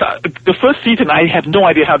like. Because the first season, I had no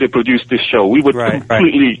idea how they produced this show. We were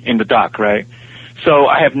completely in the dark, right? So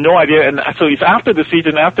I have no idea. And so it's after the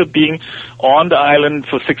season, after being on the island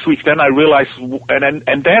for 6 weeks, then I realized,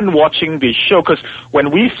 and then watching the show, because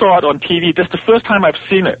when we saw it on TV, that's the first time I've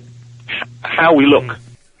seen it, how we look.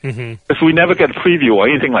 Because we never get a preview or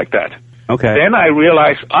anything like that. Okay. Then I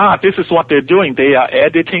realized, this is what they're doing. They are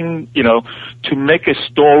editing, to make a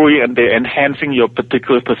story, and they're enhancing your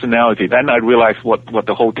particular personality. Then I realized what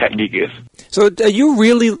the whole technique is. So are you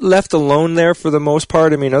really left alone there for the most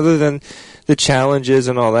part? I mean, other than the challenges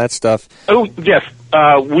and all that stuff? Oh, yes.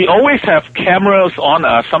 We always have cameras on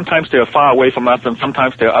us. Sometimes they're far away from us, and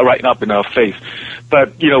sometimes they're right up in our face.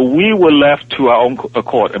 But, we were left to our own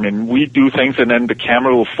accord. I mean, we do things and then the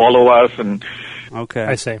camera will follow us and... Okay.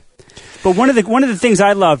 I see. But one of the things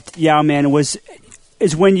I loved, Yao Man,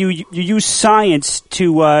 is when you use science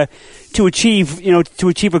to achieve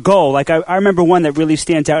a goal. Like I remember one that really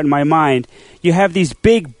stands out in my mind. You have these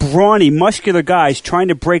big, brawny, muscular guys trying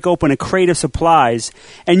to break open a crate of supplies,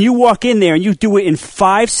 and you walk in there and you do it in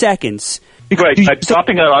 5 seconds. Right, by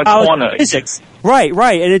dropping it on a corner. Physics. Right,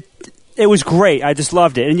 and it was great. I just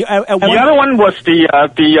loved it. And the other one was the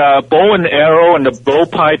bow and arrow and the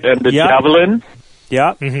blowpipe and the javelin.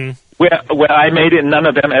 Yeah. Mm-hmm. Where I made it, none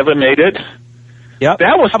of them ever made it. Yep.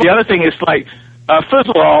 That was the other thing. It's like, first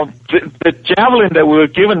of all, the javelin that we were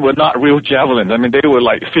given were not real javelins. I mean, they were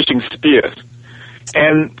like fishing spears.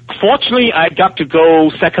 And fortunately, I got to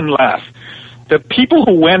go second last. The people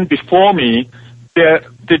who went before me,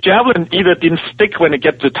 the javelin either didn't stick when it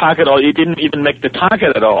gets to the target or it didn't even make the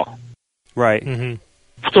target at all. Right. Mm-hmm.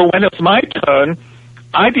 So when it's my turn,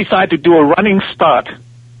 I decide to do a running start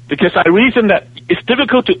because I reason that it's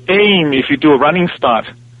difficult to aim if you do a running start.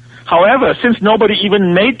 However, since nobody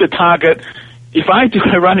even made the target, if I do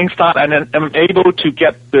a running start and am able to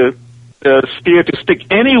get the spear to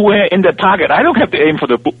stick anywhere in the target, I don't have to aim for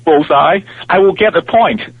the bullseye. I will get a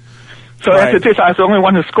point. So as it is, I was the only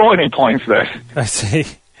one who scored any points there. I see.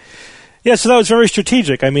 Yeah, so that was very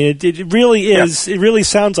strategic. I mean, it really is. Yeah. It really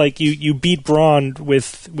sounds like you beat Braun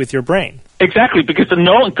with your brain. Exactly, because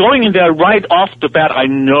going in there right off the bat, I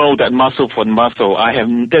know that muscle for muscle.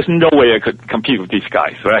 There's no way I could compete with these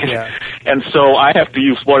guys, right? Yeah. And so I have to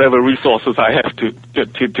use whatever resources I have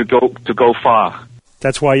to go far.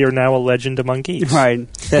 That's why you're now a legend among geeks.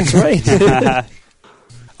 Right. That's right.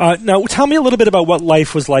 Now, tell me a little bit about what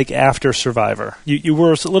life was like after Survivor. You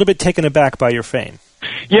were a little bit taken aback by your fame.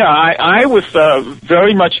 Yeah, I was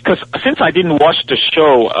very much, because since I didn't watch the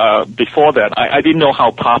show before that, I didn't know how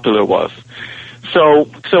popular it was. So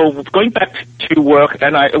going back to work,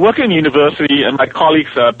 and I work in university, and my colleagues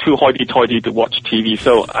are too hoity-toity to watch TV,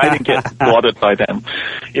 so I didn't get bothered by them,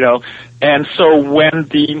 And so when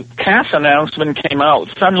the cast announcement came out,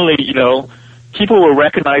 suddenly, people were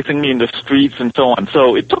recognizing me in the streets and so on.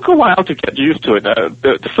 So it took a while to get used to it.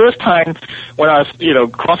 The first time when I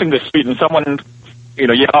was, crossing the street and someone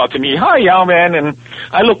yell out to me, "Hi, Yao Man," and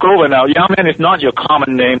I look over now. Yao Man is not your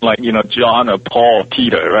common name like John or Paul or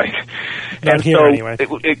Peter, right? Not and here, so anyway.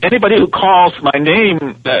 Anybody who calls my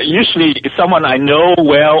name usually is someone I know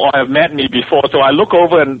well or have met me before. So I look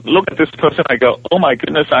over and look at this person. I go, "Oh my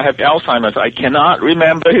goodness, I have Alzheimer's. I cannot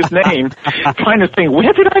remember his name." Trying to think,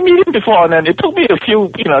 where did I meet him before? And then it took me a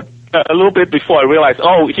little bit before I realized,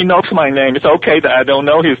 oh, he knows my name. It's okay that I don't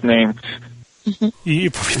know his name.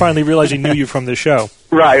 You finally realized he knew you from the show.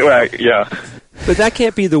 Right, yeah. But that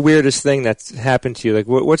can't be the weirdest thing that's happened to you. Like,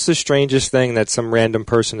 what's the strangest thing that some random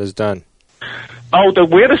person has done? Oh, the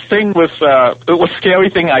weirdest thing was it was a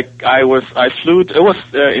scary thing. I flew. It was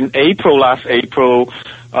in last April.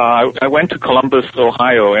 I went to Columbus,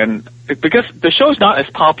 Ohio, and because the show's not as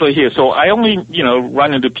popular here, so I only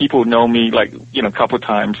run into people who know me like a couple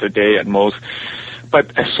times a day at most.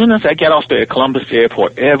 But as soon as I get off the Columbus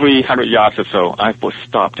airport, every 100 yards or so, I was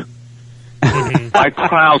stopped by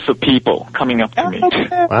crowds of people coming up to me.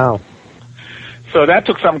 Wow. So that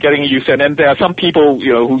took some getting used to. And then there are some people,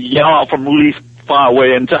 who yell out from really far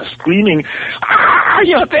away and just screaming,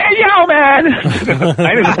 "You're there, Yao Man!"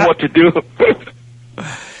 I didn't know what to do.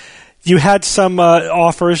 You had some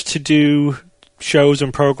offers to do shows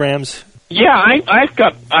and programs. Yeah, I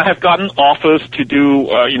have gotten offers to do,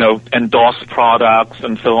 endorse products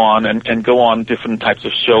and so on, and go on different types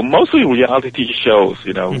of shows, mostly reality shows,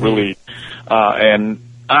 really. And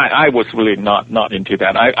I was really not into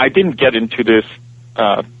that. I didn't get into this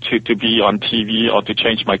to be on TV or to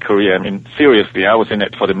change my career. I mean, seriously, I was in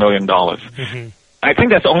it for the $1 million. Mm-hmm. I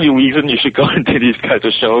think that's the only reason you should go into these kinds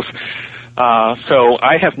of shows. So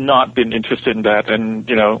I have not been interested in that, and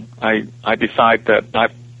I decide that I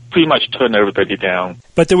pretty much turned everybody down.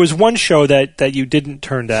 But there was one show that you didn't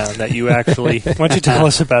turn down that you actually. Why don't you tell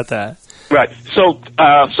us about that? Right. So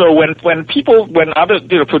when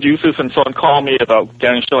other producers and so on call me about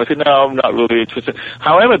getting a show, I said no, I'm not really interested.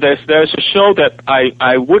 However, there's a show that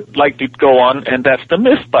I would like to go on, and that's the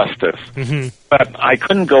Mythbusters. Mm-hmm. But I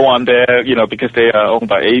couldn't go on there, because they are owned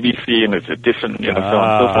by ABC and it's a different, so on and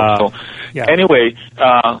so forth. So yeah. Anyway,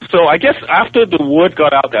 so I guess after the word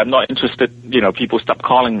got out that I'm not interested, people stopped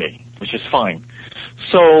calling me, which is fine.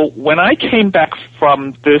 So when I came back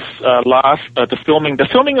from this the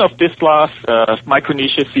filming of this last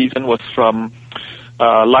Micronesia season was from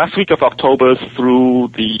last week of October through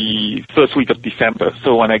the first week of December.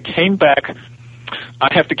 So when I came back,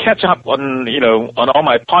 I have to catch up on all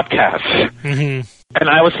my podcasts. Mm-hmm. And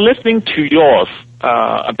I was listening to yours.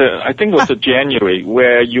 I think it was January,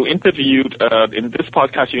 where you interviewed in this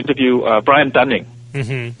podcast. You interviewed Brian Dunning,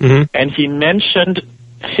 and he mentioned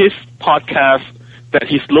his podcast that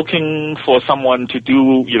he's looking for someone to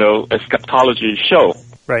do a skeptology show.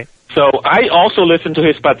 Right. So I also listen to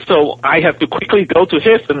his, but so I have to quickly go to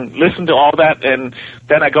his and listen to all that, and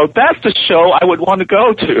then I go, that's the show I would want to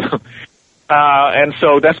go to. And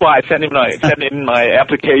so that's why I sent in my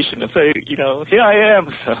application and say, here I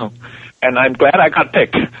am. So, and I'm glad I got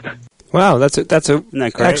picked. Wow, that's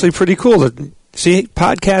actually pretty cool. See,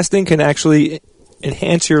 podcasting can actually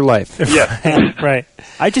enhance your life. Yeah, right.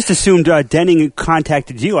 I just assumed Denning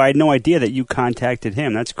contacted you. I had no idea that you contacted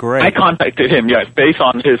him. That's great. I contacted him, yes, based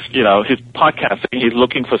on his podcast. He's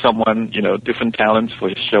looking for someone, different talents for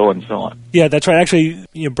his show and so on. Yeah, that's right. Actually,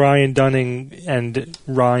 Brian Dunning and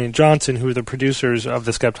Ryan Johnson, who are the producers of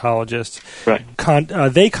The Skeptologists,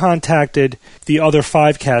 right. They contacted the other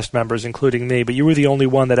 5 cast members, including me, but you were the only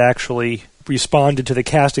one that actually responded to the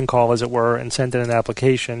casting call, as it were, and sent in an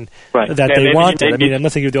application that they wanted. I'm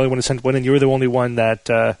not saying you're the only one who sent one in. You were the only one that.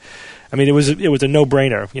 It was a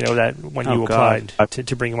no-brainer. That when you applied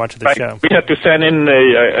to bring him onto the show, we had to send in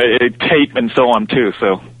a tape and so on too.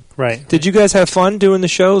 So. Right. Did you guys have fun doing the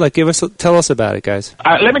show? Tell us about it, guys.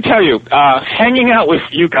 Let me tell you, hanging out with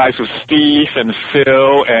you guys, with Steve and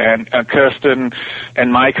Phil and Kirsten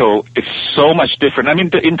and Michael, is so much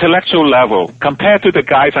different. The intellectual level compared to the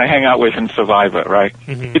guys I hang out with in Survivor, right?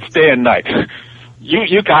 Mm-hmm. It's day and night.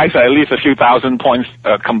 You guys are at least a few thousand points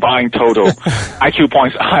combined total IQ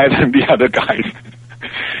points higher than the other guys.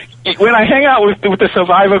 When I hang out with the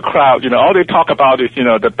Survivor crowd, all they talk about is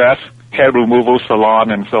the best hair removal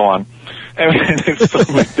salon and so on. It's so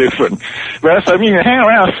much different. Whereas, hang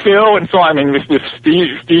around with Phil and so on. With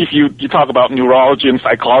Steve, you talk about neurology and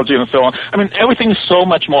psychology and so on. Everything is so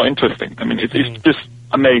much more interesting. It's just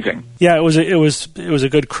amazing. Yeah, it was a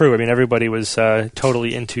good crew. Everybody was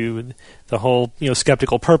totally into the whole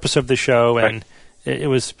skeptical purpose of the show, and it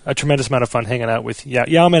was a tremendous amount of fun hanging out with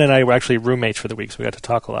Yaman, and I were actually roommates for the week, so we got to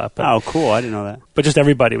talk a lot. But, oh, cool! I didn't know that. But just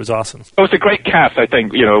everybody was awesome. It was a great cast. I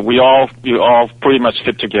think we all pretty much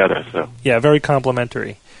fit together. So yeah, very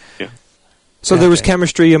complimentary. Yeah. So there was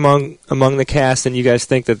chemistry among the cast, and you guys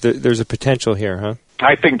think that there's a potential here, huh?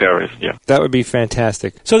 I think there is, yeah. That would be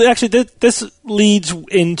fantastic. So actually, this leads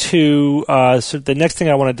into the next thing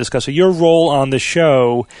I want to discuss. So your role on the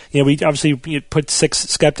show, we obviously put 6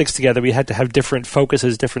 skeptics together. We had to have different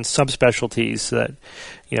focuses, different subspecialties, so that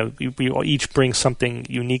we each bring something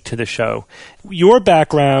unique to the show. Your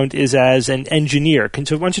background is as an engineer.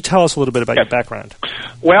 So why don't you tell us a little bit about your background?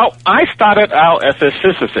 Well, I started out as a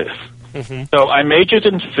physicist. Mm-hmm. So I majored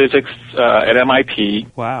in physics at MIT.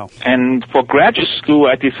 Wow. And for graduate school,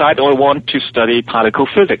 I decided I want to study particle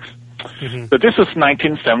physics. Mm-hmm. So this was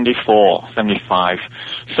 1974, 75.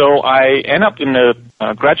 So I ended up in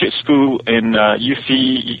a graduate school in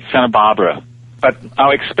UC Santa Barbara. But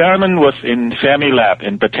our experiment was in Fermilab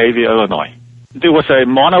in Batavia, Illinois. There was a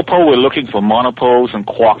monopole. We're looking for monopoles and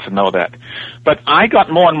quarks and all that. But I got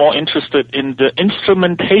more and more interested in the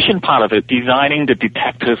instrumentation part of it, designing the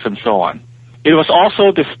detectors and so on. It was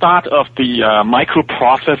also the start of the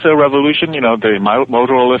microprocessor revolution, the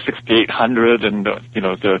Motorola 6800 and,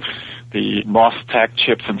 the MOSTEC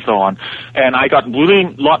chips and so on. And I got really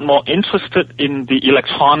a lot more interested in the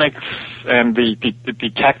electronics and the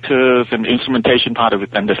detectors and the instrumentation part of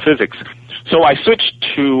it than the physics. So I switched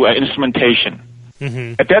to instrumentation.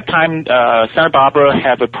 Mm-hmm. At that time, Santa Barbara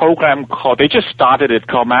had a program they just started it,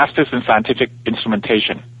 called Masters in Scientific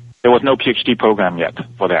Instrumentation. There was no PhD program yet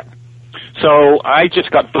for that. So I just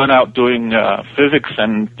got burnt out doing physics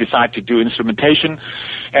and decided to do instrumentation.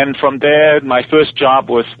 And from there, my first job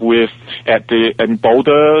was in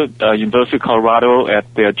Boulder, University of Colorado,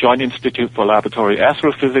 at their Joint Institute for Laboratory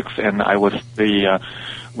Astrophysics, and I was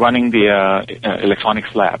running the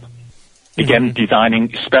electronics lab. Again,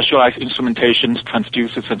 designing specialized instrumentations,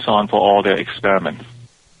 transducers, and so on for all their experiments.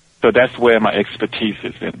 So that's where my expertise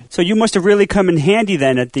is in. So you must have really come in handy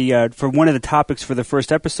then at the for one of the topics for the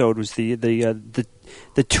first episode was the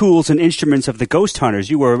tools and instruments of the ghost hunters.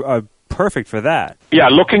 You were perfect for that. Yeah,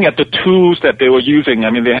 looking at the tools that they were using.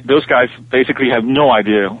 Those guys basically have no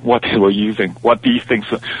idea what they were using, what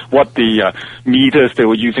the meters they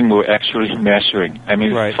were using were actually measuring.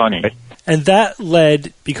 It's funny. And that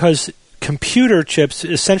led, because computer chips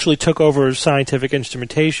essentially took over scientific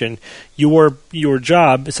instrumentation, your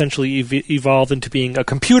job essentially evolved into being a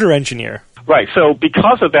computer engineer. Right. So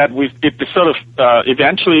because of that, it sort of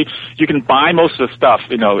eventually you can buy most of the stuff.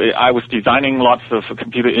 I was designing lots of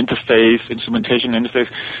computer interface, instrumentation interface,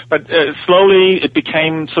 but slowly it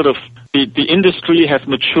became sort of the industry has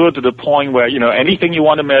matured to the point where anything you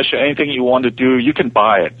want to measure, anything you want to do, you can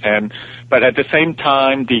buy it. But at the same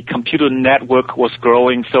time, the computer network was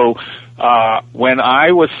growing. So when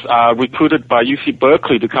I was recruited by UC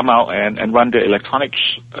Berkeley to come out and run the electronics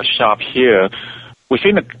shop here,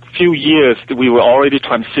 within a few years, we were already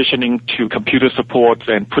transitioning to computer support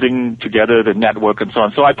and putting together the network and so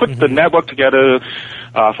on. So I put the network together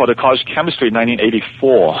for the college chemistry in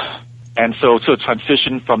 1984, and so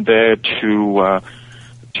transitioned from there to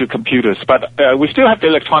computers. But we still have the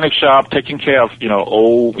electronic shop taking care of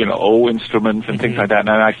old instruments and things like that, and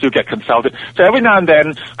I still get consulted. So every now and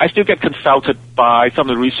then, I still get consulted by some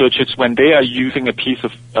of the researchers when they are using a piece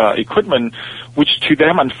of equipment, which to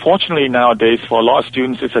them, unfortunately nowadays, for a lot of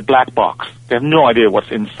students, is a black box. They have no idea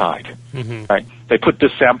what's inside. Right? They put the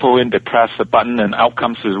sample in, they press the button, and out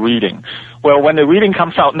comes the reading. Well, when the reading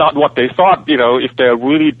comes out not what they thought, if they're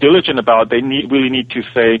really diligent about it, they really need to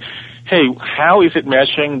say, hey, how is it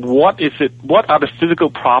measuring? What is it? What are the physical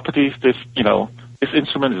properties this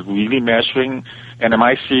instrument is really measuring? And am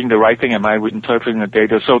I seeing the right thing? Am I interpreting the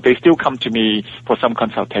data? So they still come to me for some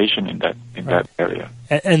consultation in that area.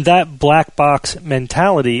 And that black box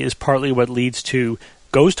mentality is partly what leads to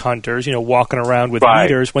ghost hunters, walking around with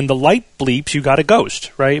meters. When the light bleeps, you got a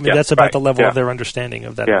ghost, right? I mean, that's about the level of their understanding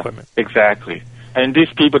of that equipment. Exactly. And these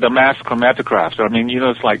people, the mass chromatographs,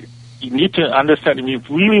 it's like, you need to understand, if you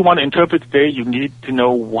really want to interpret today, you need to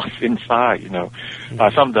know what's inside,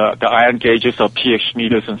 some of the ion gauges or pH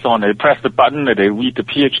meters and so on. They press the button and they read the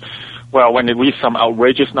pH. Well, when they read some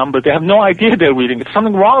outrageous number, they have no idea they're reading. There's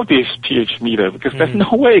something wrong with this pH meter because there's no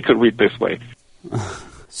way it could read this way.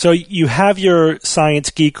 So you have your science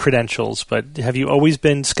geek credentials, but have you always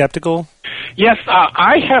been skeptical? Yes,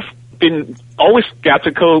 I have been always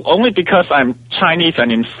skeptical only because I'm Chinese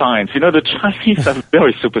and in science. The Chinese are a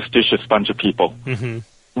very superstitious bunch of people.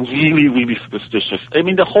 Really, really superstitious. I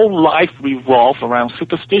mean, the whole life revolves around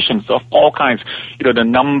superstitions of all kinds. The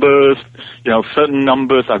numbers, certain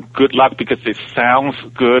numbers are good luck because it sounds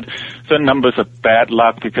good. Certain numbers are bad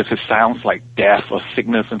luck because it sounds like death or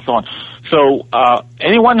sickness and so on. So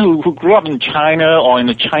anyone who grew up in China or in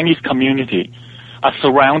the Chinese community are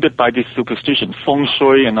surrounded by this superstition, feng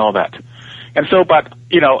shui and all that. And so, but,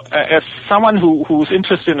 as someone who's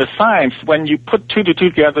interested in the science, when you put two to two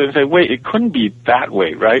together and say, wait, it couldn't be that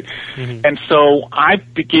way, right? And so I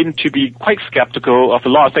begin to be quite skeptical of a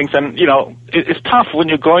lot of things. And, it's tough when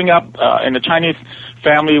you're growing up in a Chinese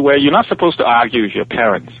family where you're not supposed to argue with your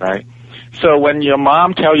parents, right? So when your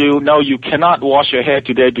mom tell you, no, you cannot wash your hair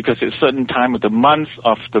today because it's a certain time of the month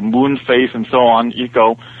of the moon phase and so on, you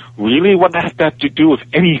go, really? What has that to do with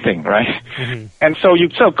anything, right? And so you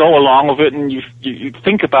sort of go along with it and you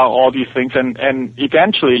think about all these things and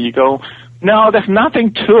eventually you go, no, there's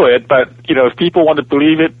nothing to it, but, if people want to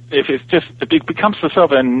believe it, it becomes a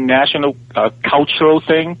sort of a national, cultural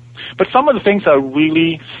thing. But some of the things are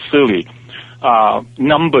really silly.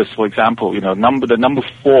 Numbers, for example, the number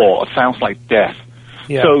 4 sounds like death.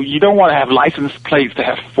 Yeah. So you don't want to have license plates that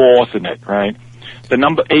have 4s in it, right? The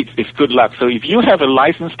number 8 is good luck. So if you have a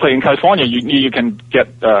license plate in California, you can get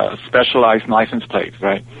specialized license plates,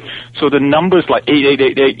 right? So the numbers like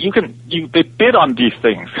 8888, they bid on these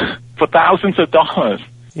things for thousands of dollars.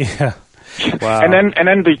 Yeah. Wow. And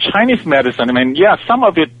then the Chinese medicine, some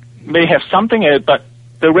of it may have something in it, but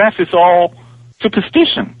the rest is all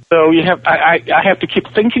superstition. So I have to keep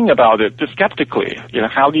thinking about it skeptically.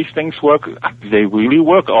 How these things work. Do they really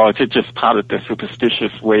work, or is it just part of the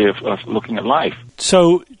superstitious way of looking at life?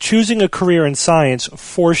 So choosing a career in science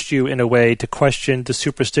forced you, in a way, to question the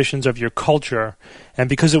superstitions of your culture, and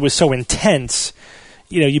because it was so intense,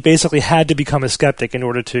 you basically had to become a skeptic in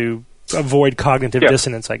order to avoid cognitive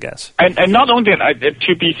dissonance, I guess. And not only that,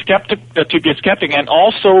 to be a skeptic, and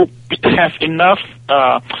also have enough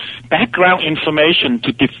background information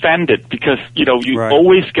to defend it, because you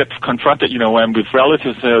always get confronted, when with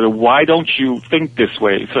relatives, why don't you think this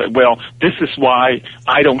way? So, well, this is why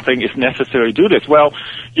I don't think it's necessary to do this. Well,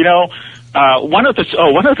 one of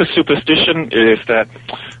the superstition is that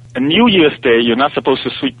on New Year's Day you're not supposed to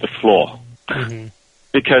sweep the floor.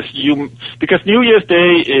 Because New Year's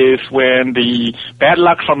Day is when the bad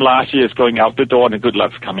luck from last year is going out the door and the good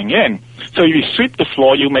luck's coming in. So if you sweep the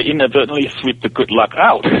floor, you may inadvertently sweep the good luck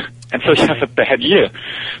out. And so you have a bad year.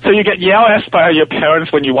 So you get yelled at by your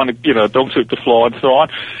parents when you want to, don't sweep the floor and so on.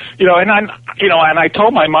 And I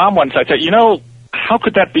told my mom once, I said, how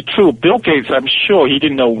could that be true? Bill Gates, I'm sure he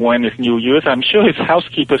didn't know when is New Year's. I'm sure his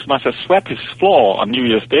housekeepers must have swept his floor on New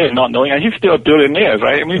Year's Day, not knowing, and he's still a billionaire,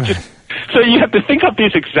 right? I mean, so you have to think of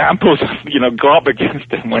these examples, go up against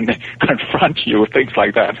them when they confront you with things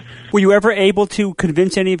like that. Were you ever able to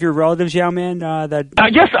convince any of your relatives, Yao Man, that...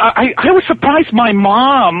 Yes, I was surprised my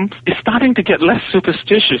mom is starting to get less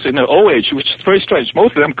superstitious in her old age, which is very strange.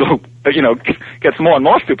 Most of them gets more and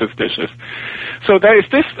more superstitious. So there is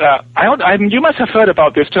this, you must have heard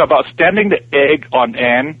about this too, about standing the egg on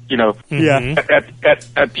end,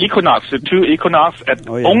 at equinox, the two equinox,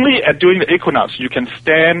 only at during the equinox you can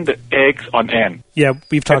stand the eggs on end. Yeah,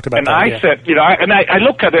 we've talked about that. And I said, I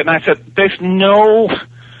looked at it and I said, there's no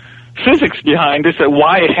physics behind this,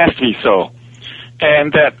 why it has to be so.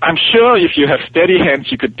 And that I'm sure if you have steady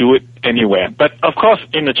hands, you could do it anywhere. But of course,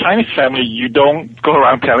 in the Chinese family, you don't go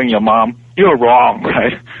around telling your mom, you're wrong,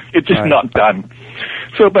 right? It's just not done.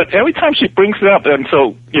 So, but every time she brings it up, and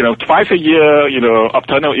so, twice a year,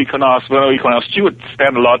 nocturnal equinox, vernal equinox, she would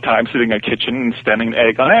spend a lot of time sitting in the kitchen and standing the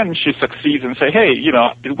egg on end, and she succeeds and say, hey,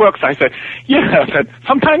 it works. I said, yeah, I said,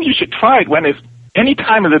 sometimes you should try it when it's any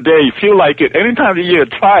time of the day, you feel like it. Any time of the year,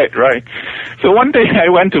 try it, right? So one day I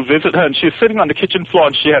went to visit her, and she was sitting on the kitchen floor,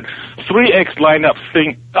 and she had 3 eggs lined up,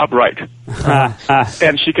 sitting upright.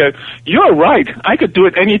 And she goes, you're right. I could do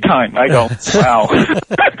it any time. I go, wow.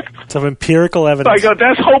 Some empirical evidence. So I go,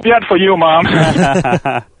 there's hope yet for you, Mom.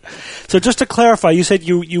 So just to clarify, you said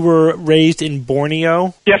you were raised in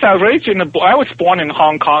Borneo? Yes, I was born in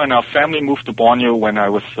Hong Kong, and our family moved to Borneo when I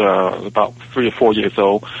was about 3 or 4 years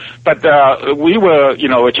old. But we were,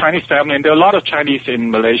 a Chinese family, and there are a lot of Chinese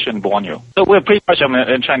in Malaysia and Borneo. So we're pretty much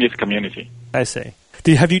a Chinese community. I see.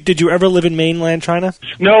 Did you ever live in mainland China?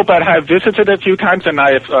 No, but I've visited a few times, and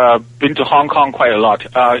I've been to Hong Kong quite a lot.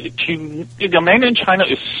 The mainland China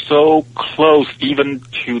is so close even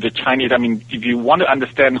to the Chinese. I mean, if you want to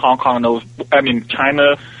understand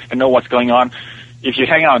China and know what's going on, if you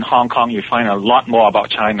hang out in Hong Kong, you find a lot more about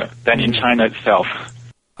China than in China itself.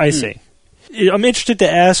 I see. I'm interested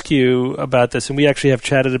to ask you about this, and we actually have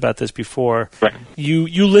chatted about this before. Right.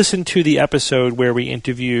 You listened to the episode where we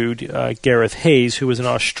interviewed Gareth Hayes, who was an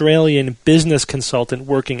Australian business consultant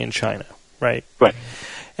working in China, right? Right.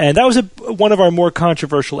 And that was one of our more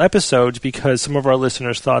controversial episodes because some of our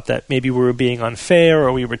listeners thought that maybe we were being unfair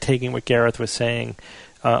or we were taking what Gareth was saying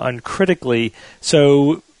uncritically.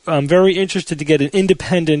 So I'm very interested to get an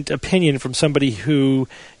independent opinion from somebody who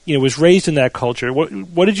was raised in that culture.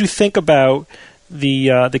 What did you think about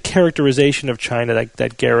the characterization of China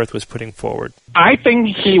that Gareth was putting forward? I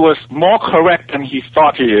think he was more correct than he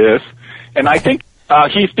thought he is, and I think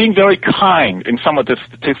he's being very kind in some of the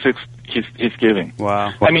statistics he's giving.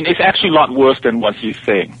 Wow. I mean, it's actually a lot worse than what he's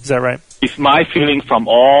saying. Is that right? It's my feeling from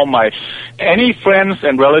any friends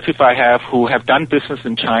and relatives I have who have done business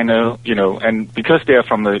in China, and because they're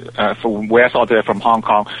from from West or they're from Hong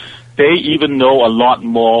Kong, they even know a lot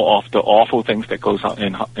more of the awful things that goes on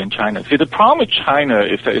in China. See, the problem with China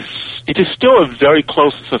is that it is still a very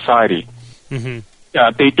close society. Mm-hmm.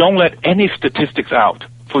 They don't let any statistics out.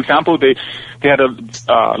 For example, they had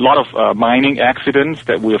a lot of mining accidents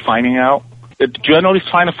that we were finding out. The journalists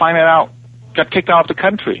trying to find it out got kicked out of the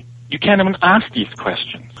country. You can't even ask these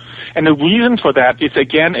questions. And the reason for that is,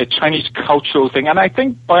 again, a Chinese cultural thing. And I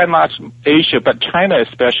think by and large Asia, but China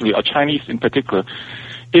especially, or Chinese in particular,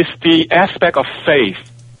 is the aspect of faith.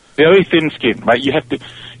 Very thin skin, right? You have to,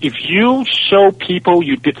 if you show people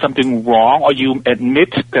you did something wrong or you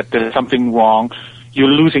admit that there's something wrong, you're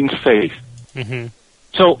losing faith. Mm-hmm.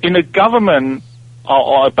 So in a government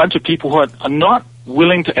or a bunch of people who are not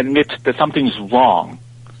willing to admit that something is wrong,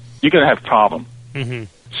 you're going to have a problem. Mm-hmm.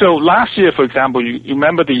 So last year, for example, you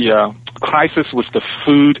remember the crisis with the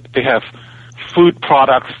food. They have food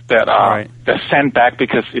products that are they're sent back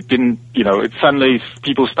because it didn't, it suddenly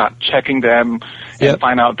people start checking them and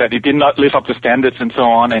find out that it did not live up to standards and so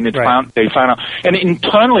on, and they found out. And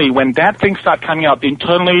internally, when that thing started coming out,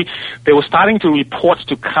 they were starting to reports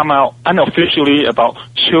to come out unofficially about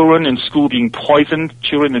children in school being poisoned,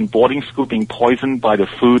 children in boarding school being poisoned by the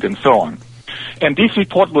food and so on. And this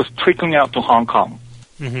report was trickling out to Hong Kong.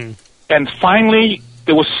 Mm-hmm. And finally,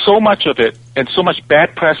 there was so much of it and so much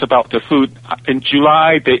bad press about the food. In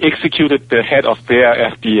July, they executed the head of their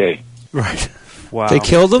FDA. Right. Wow. They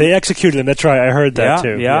killed him? They executed him. That's right. I heard that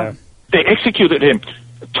too. Yeah. They executed him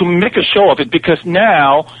to make a show of it because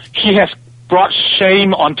now he has brought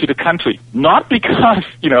shame onto the country. Not because,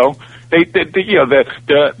 he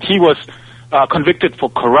was convicted for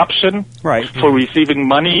corruption, right, for receiving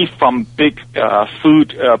money from big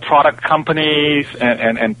food product companies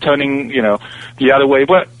and turning, the other way.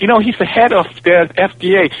 But, he's the head of the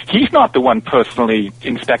FDA. He's not the one personally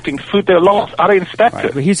inspecting food. There are other inspectors.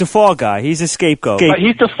 Right, but he's a fall guy. He's a scapegoat. But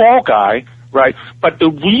he's the fall guy. Right, but the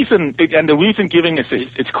reason giving is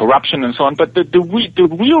it's corruption and so on. But the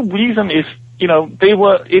real reason is,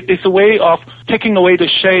 it's a way of taking away the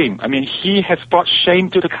shame. I mean, he has brought shame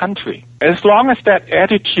to the country. As long as that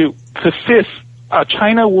attitude persists,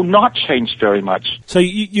 China will not change very much. So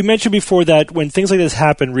you mentioned before that when things like this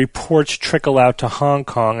happen, reports trickle out to Hong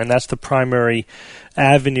Kong, and that's the primary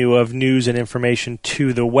avenue of news and information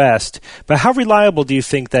to the West. But how reliable do you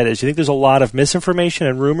think that is? Do you think there's a lot of misinformation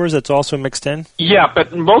and rumors that's also mixed in? Yeah,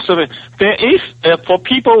 but most of it, there is, for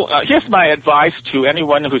people, here's my advice to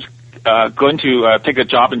anyone who's going to take a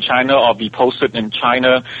job in China or be posted in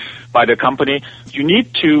China by the company. You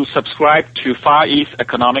need to subscribe to Far East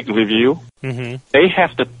Economic Review. Mm-hmm. They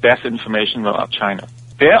have the best information about China.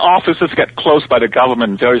 Their offices get closed by the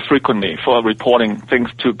government very frequently for reporting things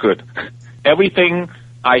too good. Everything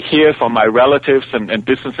I hear from my relatives and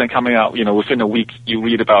businessmen coming out, within a week, you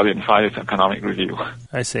read about it in Far East Economic Review.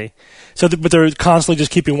 I see. So, but they're constantly just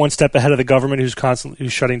keeping one step ahead of the government who's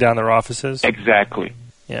shutting down their offices? Exactly.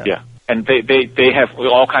 Yeah. And they have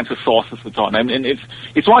all kinds of sources and so on. And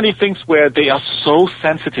it's one of these things where they are so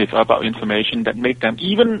sensitive about information that make them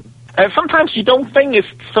even, sometimes you don't think it's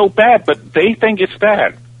so bad, but they think it's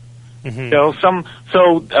bad. Mm-hmm.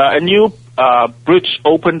 A new bridge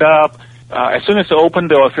opened up. As soon as it opened,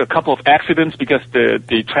 there was a couple of accidents because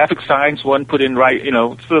the traffic signs weren't put in right.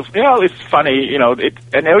 It's funny.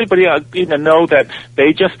 And everybody know that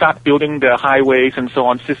they just start building the highways and so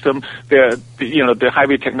on system. The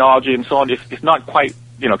highway technology and so on is not quite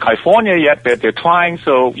California yet. They're trying.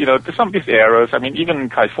 So there's some of these errors. I mean, even in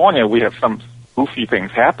California, we have some goofy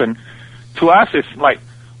things happen. To us, it's like,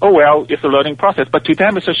 oh well, it's a learning process. But to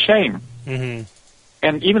them, it's a shame. Mm-hmm.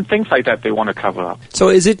 And even things like that they want to cover up. So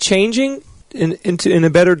is it changing in a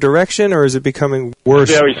better direction, or is it becoming worse?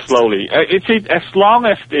 Very slowly. As long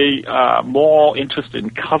as they are more interested in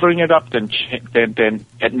covering it up than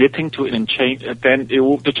admitting to it and change, then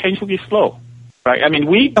the change will be slow. Right? I mean,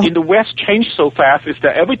 we in the West change so fast is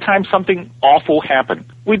that every time something awful happens,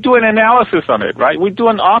 we do an analysis on it, right? We do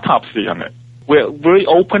an autopsy on it. We're very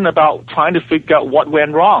open about trying to figure out what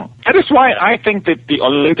went wrong. That is why I think that the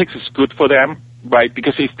Olympics is good for them. Right,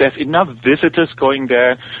 because if there's enough visitors going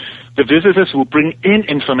there, the visitors will bring in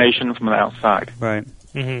information from the outside. Right.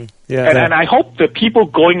 Mm-hmm. Yeah. And I hope the people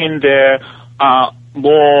going in there are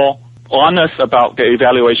more honest about their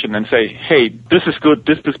evaluation and say, hey, this is good,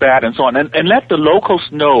 this is bad, and so on, and let the locals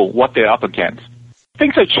know what they're up against.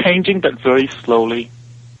 Things are changing, but very slowly.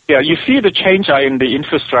 Yeah, you see the change in the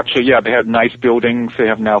infrastructure. Yeah, they have nice buildings. They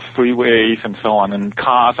have now freeways and so on, and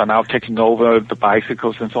cars are now taking over the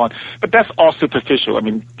bicycles and so on. But that's all superficial. I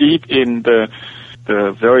mean, deep in the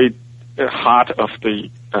very heart of the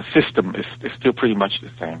system is still pretty much the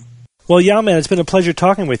same. Well, Yao Man, it's been a pleasure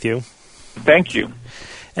talking with you. Thank you.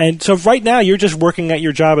 And so right now you're just working at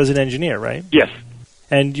your job as an engineer, right? Yes.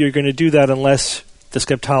 And you're going to do that unless the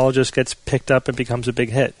Skeptologist gets picked up and becomes a big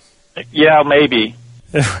hit. Yeah, maybe.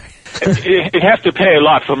 It has to pay a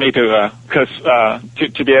lot for me to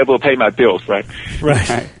be able to pay my bills, right?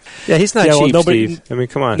 Right. Yeah, he's not cheap, Steve. I mean,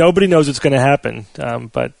 come on. Nobody knows what's going to happen.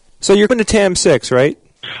 But so you're going to TAM 6, right?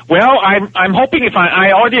 Well, I'm hoping if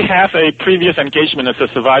I already have a previous engagement as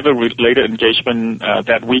a survivor-related engagement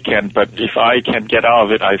that weekend, but if I can get out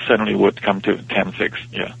of it, I certainly would come to TAM 6.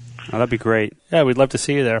 Yeah. Oh, that'd be great. Yeah, we'd love to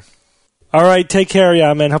see you there. All right, take care,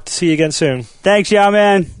 Yao Man. Hope to see you again soon. Thanks, Yao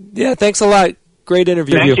Man. Yeah, thanks a lot. Great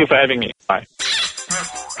interview. Thank you for having me. Bye.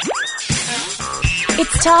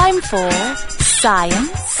 It's time for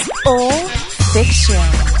Science or Fiction.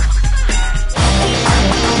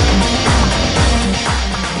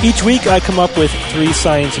 Each week I come up with 3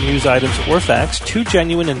 science and news items or facts, 2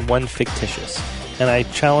 genuine and 1 fictitious. And I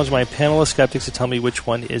challenge my panel of skeptics to tell me which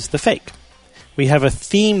one is the fake. We have a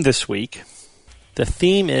theme this week. The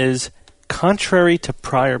theme is contrary to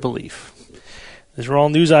prior belief. These are all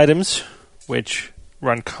news items which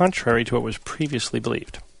run contrary to what was previously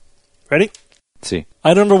believed. Ready? See.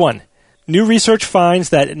 Item number 1. New research finds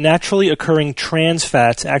that naturally occurring trans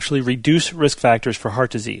fats actually reduce risk factors for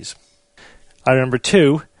heart disease. Item number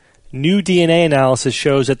 2. New DNA analysis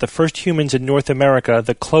shows that the first humans in North America,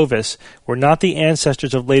 the Clovis, were not the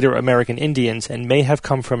ancestors of later American Indians and may have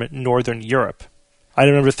come from Northern Europe.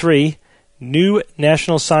 Item number 3. New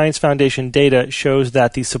National Science Foundation data shows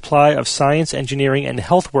that the supply of science, engineering, and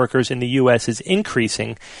health workers in the U.S. is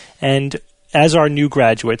increasing, and as our new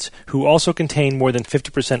graduates, who also contain more than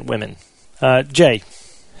 50% women. Jay,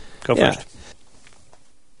 go first.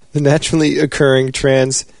 The naturally occurring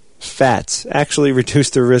trans fats actually reduce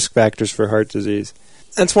the risk factors for heart disease.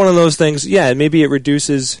 That's one of those things, maybe it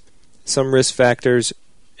reduces some risk factors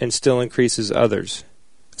and still increases others.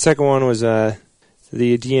 The second one was the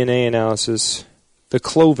DNA analysis. The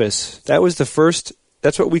Clovis, that was the first,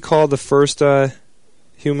 that's what we call the first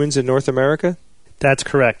humans in North America? That's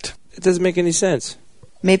correct. It doesn't make any sense.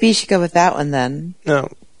 Maybe you should go with that one then. No.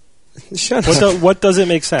 Shut up. What doesn't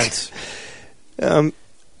make sense?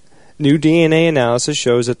 New DNA analysis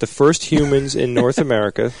shows that the first humans in North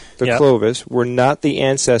America, the Clovis, were not the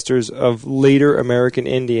ancestors of later American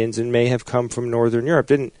Indians and may have come from Northern Europe.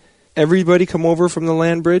 Didn't everybody come over from the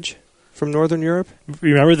land bridge from Northern Europe?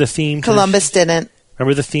 Remember the theme? Columbus didn't.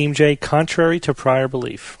 Remember the theme, Jay? Contrary to prior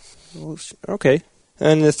belief. Okay.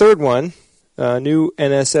 And the third one, new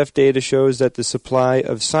NSF data shows that the supply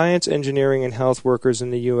of science, engineering, and health workers in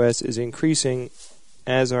the U.S. is increasing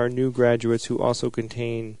as our new graduates who also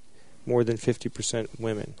contain more than 50%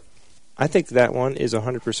 women. I think that one is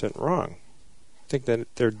 100% wrong. I think that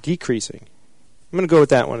they're decreasing. I'm going to go with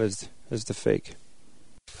that one as the fake.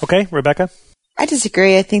 Okay, Rebecca? I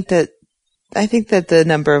disagree. I think that the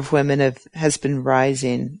number of women has been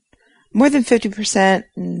rising. More than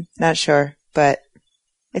 50%, not sure, but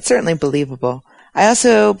it's certainly believable. I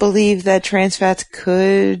also believe that trans fats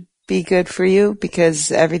could be good for you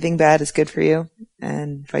because everything bad is good for you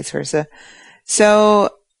and vice versa. So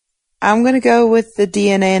I'm going to go with the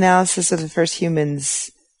DNA analysis of the first humans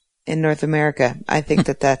in North America. I think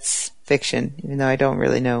that that's fiction, even though I don't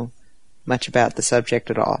really know much about the subject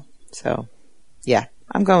at all. So, yeah,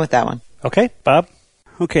 I'm going with that one. Okay, Bob?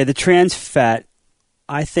 Okay, the trans fat,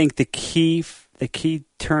 I think the key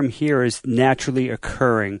term here is naturally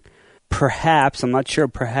occurring. Perhaps, I'm not sure,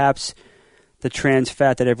 perhaps the trans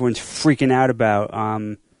fat that everyone's freaking out about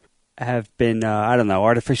have been,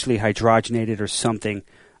 artificially hydrogenated or something.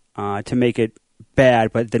 To make it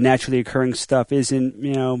bad, but the naturally occurring stuff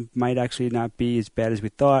might actually not be as bad as we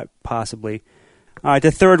thought, possibly.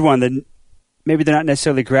 The third one, maybe they're not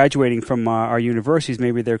necessarily graduating from our universities,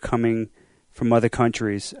 maybe they're coming from other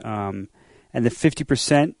countries. And the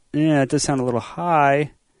 50%, it does sound a little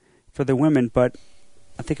high for the women, but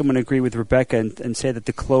I think I'm going to agree with Rebecca and say that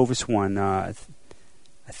the Clovis one, I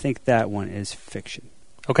think that one is fiction.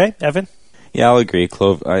 Okay, Evan? Yeah, I'll agree.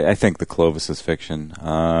 I think the Clovis is fiction. For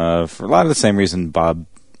a lot of the same reason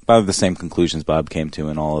the same conclusions Bob came to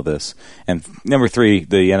in all of this. And number 3,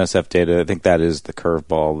 the NSF data, I think that is the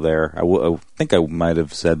curveball there. I think I might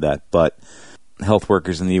have said that, but health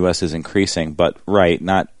workers in the U.S. is increasing, but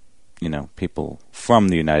not, people from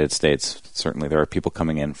the United States. Certainly there are people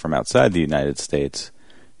coming in from outside the United States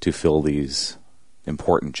to fill these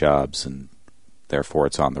important jobs, and therefore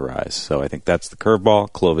it's on the rise. So I think that's the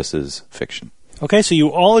curveball. Clovis is fiction. Okay, so you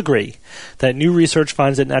all agree that new research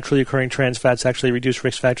finds that naturally occurring trans fats actually reduce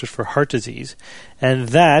risk factors for heart disease, and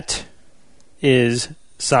that is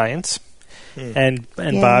science. And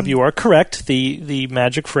Bob, you are correct. The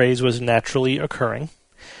magic phrase was naturally occurring,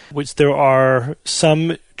 which there are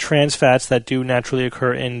some trans fats that do naturally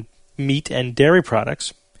occur in meat and dairy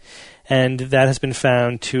products, and that has been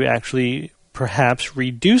found to actually perhaps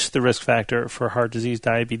reduce the risk factor for heart disease,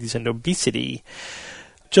 diabetes, and obesity.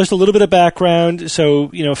 Just a little bit of background. So,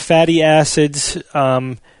 fatty acids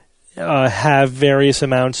have various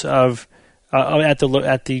amounts of at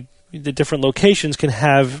the different locations can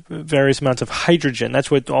have various amounts of hydrogen. That's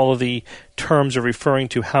what all of the terms are referring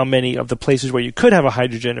to. How many of the places where you could have a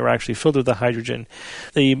hydrogen are actually filled with the hydrogen.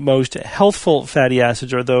 The most healthful fatty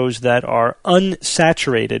acids are those that are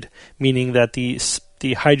unsaturated, meaning that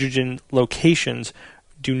the hydrogen locations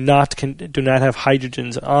do not have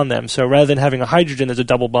hydrogens on them. So rather than having a hydrogen, there's a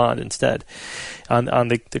double bond instead on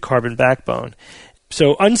the carbon backbone.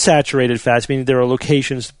 So unsaturated fats, meaning there are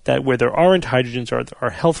locations where there aren't hydrogens, are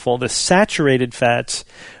healthful. The saturated fats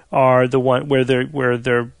are the one where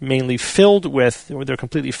they're mainly filled with, or they're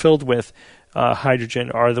completely filled with hydrogen,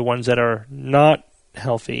 are the ones that are not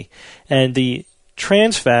healthy. And the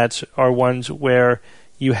trans fats are ones where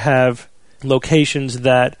you have locations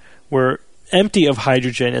that were empty of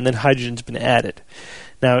hydrogen and then hydrogen's been added.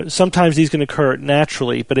 Now, sometimes these can occur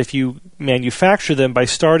naturally, but if you manufacture them by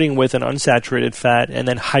starting with an unsaturated fat and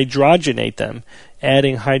then hydrogenate them,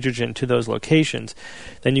 adding hydrogen to those locations,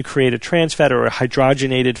 then you create a trans fat or a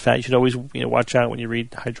hydrogenated fat. You should always watch out when you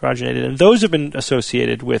read hydrogenated. And those have been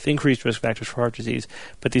associated with increased risk factors for heart disease.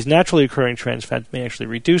 But these naturally occurring trans fats may actually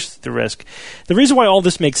reduce the risk. The reason why all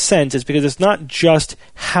this makes sense is because it's not just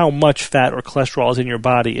how much fat or cholesterol is in your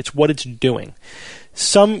body, it's what it's doing.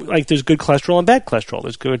 some, like there's good cholesterol and bad cholesterol.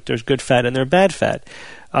 There's good fat and there's bad fat.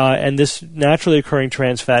 And this naturally occurring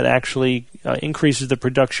trans fat actually increases the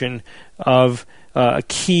production of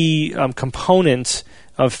key components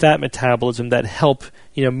of fat metabolism that help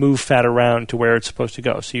move fat around to where it's supposed to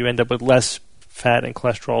go. So you end up with less fat and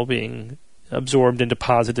cholesterol being absorbed and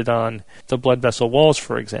deposited on the blood vessel walls,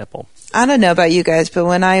 for example. I don't know about you guys, but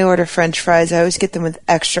when I order French fries, I always get them with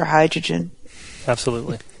extra hydrogen.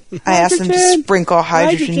 Absolutely. I ask them to sprinkle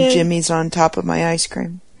hydrogen jimmies on top of my ice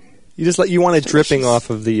cream. You want it dripping off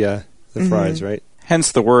of the fries, right?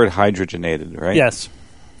 Hence the word hydrogenated, right? Yes.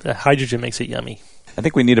 Hydrogen makes it yummy. I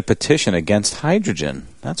think we need a petition against hydrogen.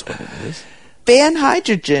 That's what it is. Ban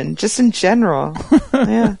hydrogen, just in general.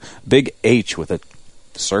 Yeah. Big H with a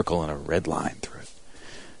circle and a red line through it.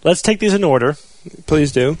 Let's take these in order.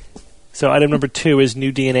 Please do. So item number 2 is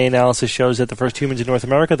new DNA analysis shows that the first humans in North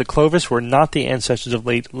America, the Clovis, were not the ancestors of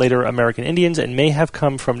later American Indians and may have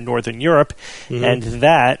come from Northern Europe. Mm-hmm. And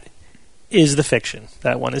that is the fiction.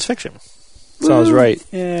 That one is fiction. Sounds right.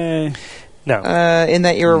 No. In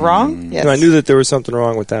that you were wrong? Yes. No, I knew that there was something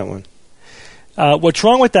wrong with that one. What's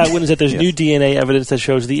wrong with that one is that there's new DNA evidence that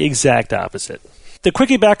shows the exact opposite. The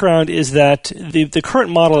quickie background is that the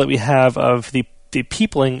current model that we have of the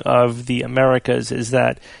peopling of the Americas is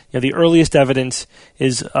that the earliest evidence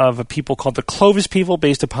is of a people called the Clovis people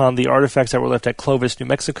based upon the artifacts that were left at Clovis, New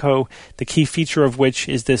Mexico, the key feature of which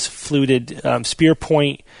is this fluted spear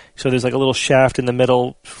point. So there's like a little shaft in the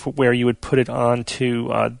middle where you would put it onto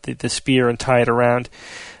the spear and tie it around.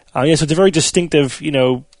 So it's a very distinctive,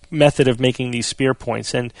 method of making these spear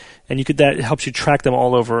points, and that helps you track them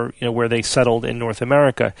all over, where they settled in North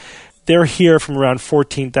America. They're here from around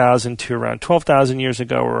 14,000 to around 12,000 years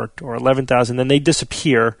ago, or 11,000. Then they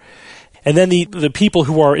disappear, and then the people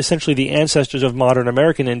who are essentially the ancestors of modern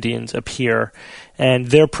American Indians appear, and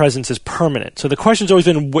their presence is permanent. So the question's always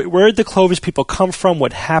been, where did the Clovis people come from?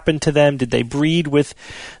 What happened to them? Did they breed with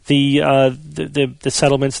the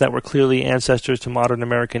settlements that were clearly ancestors to modern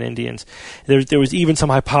American Indians? There was even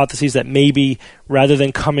some hypotheses that maybe rather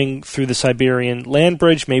than coming through the Siberian land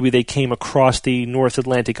bridge, maybe they came across the North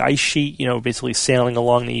Atlantic ice sheet, basically sailing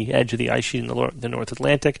along the edge of the ice sheet in the North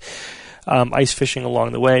Atlantic, ice fishing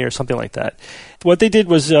along the way or something like that. What they did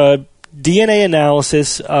was DNA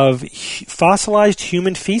analysis of fossilized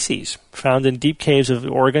human feces found in deep caves of the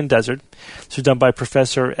Oregon desert. This was done by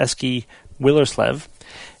Professor Eski Willerslev.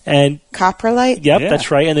 And coprolite? Yep,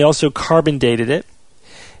 that's right. And they also carbon dated it.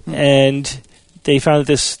 And they found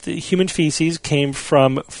that the human feces came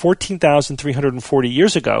from 14,340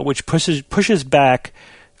 years ago, which pushes back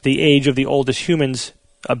the age of the oldest humans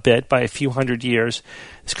a bit by a few hundred years.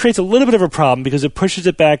 This creates a little bit of a problem because it pushes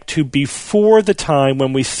it back to before the time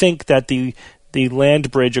when we think that the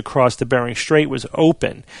land bridge across the Bering Strait was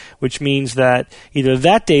open, which means that either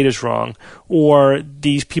that date is wrong or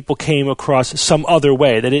these people came across some other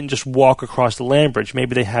way. They didn't just walk across the land bridge.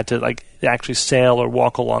 Maybe they had to actually sail or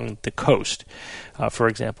walk along the coast, for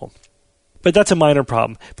example. But that's a minor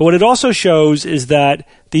problem. But what it also shows is that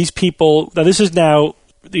these people, now this is now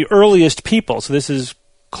the earliest people, so this is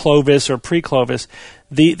Clovis or pre-Clovis,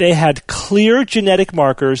 they had clear genetic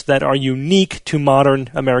markers that are unique to modern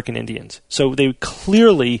American Indians. So they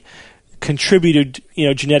clearly contributed,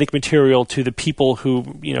 genetic material to the people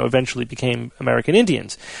who, eventually became American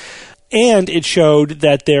Indians. And it showed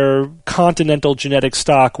that their continental genetic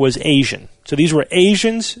stock was Asian. So these were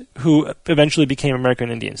Asians who eventually became American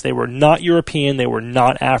Indians. They were not European. They were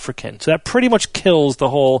not African. So that pretty much kills the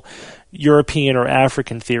whole European or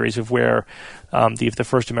African theories of where the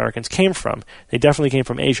first Americans came from. They definitely came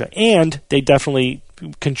from Asia, and they definitely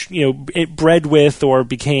bred with or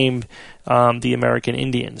became the American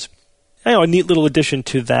Indians. A neat little addition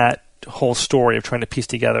to that whole story of trying to piece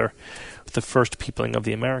together the first peopling of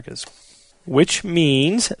the Americas, which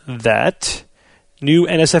means that new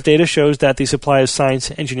NSF data shows that the supply of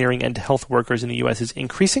science, engineering, and health workers in the U.S. is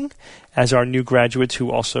increasing, as are new graduates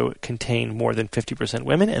who also contain more than 50%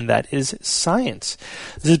 women, and that is science.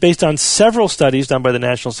 This is based on several studies done by the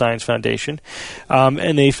National Science Foundation,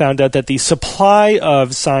 and they found out that the supply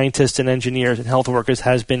of scientists and engineers and health workers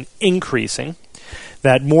has been increasing,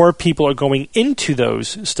 that more people are going into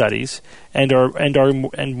those studies and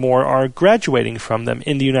more are graduating from them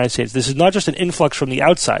in the United States. This is not just an influx from the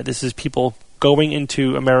outside. This is people going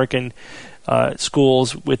into American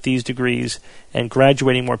schools with these degrees and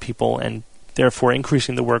graduating more people and therefore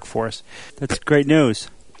increasing the workforce. That's great news.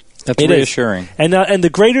 That's reassuring. And the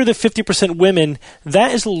greater the 50% women,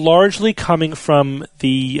 that is largely coming from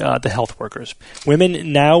the health workers.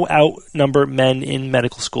 Women now outnumber men in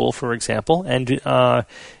medical school, for example, and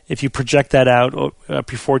if you project that out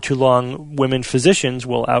before too long, women physicians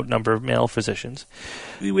will outnumber male physicians.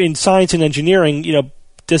 In science and engineering,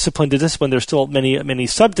 discipline to discipline, there's still many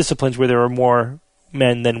sub-disciplines where there are more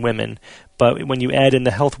men than women. But when you add in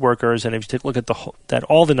the health workers, and if you take a look at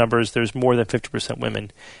all the numbers, there's more than 50%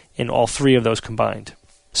 women in all three of those combined.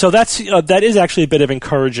 So that is actually a bit of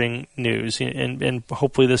encouraging news, and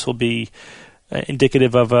hopefully this will be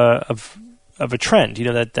indicative of a trend.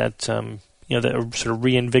 That sort of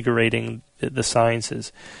reinvigorating the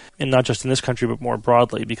sciences, and not just in this country but more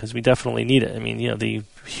broadly, because we definitely need it. I mean, the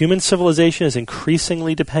human civilization is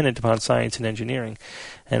increasingly dependent upon science and engineering.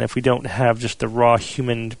 And if we don't have just the raw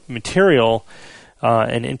human material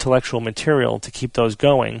and intellectual material to keep those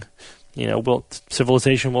going,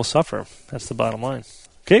 civilization will suffer. That's the bottom line.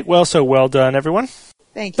 Okay, well done, everyone.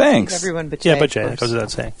 Thank you. Thanks. Everyone but Jay. Yeah, but Jay, that goes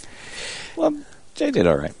without saying. Well, Jay did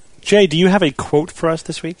all right. Jay, do you have a quote for us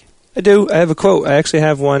this week? I do. I have a quote. I actually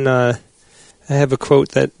have one. I have a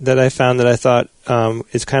quote that I found that I thought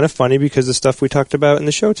is kind of funny because of stuff we talked about in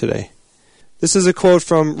the show today. This is a quote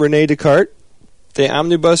from René Descartes. De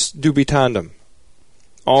omnibus dubitandum.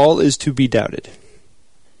 All is to be doubted.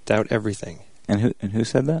 Doubt everything. And who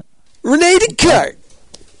said that? René Descartes!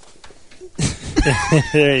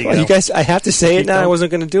 There you go. You guys, I have to say it now. I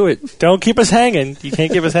wasn't going to do it. Don't keep us hanging. You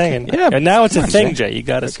can't keep us hanging. Yeah, and now it's a thing, Jay. Jay. You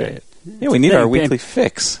got to say it. Yeah, we need our weekly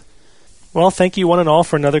fix. Well, thank you one and all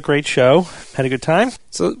for another great show. Had a good time.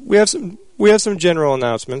 So we have some general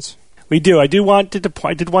announcements. We do. I did want to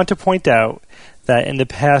point out that in the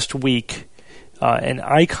past week, an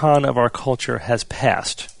icon of our culture has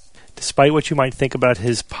passed. Despite what you might think about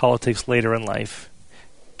his politics later in life,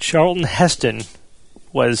 Charlton Heston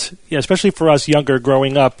was, especially for us younger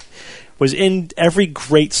growing up, was in every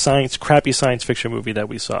great crappy science fiction movie that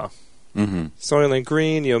we saw. Mm-hmm. Soylent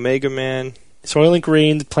Green, The Omega Man. Soylent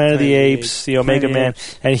Green, Planet of the Apes, The Omega Man.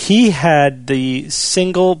 And he had the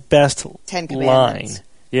single best line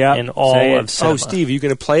in all of cinema. Oh, Steve, are you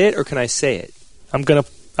going to play it or can I say it? I'm going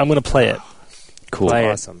to play it. Cool.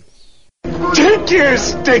 Awesome. Take your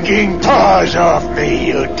stinking paws off me,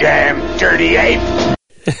 you damn dirty ape!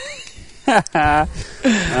 What a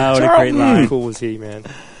great line. How cool was he, man?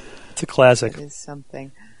 It's a classic. It is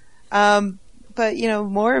something. But,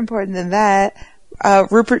 more important than that,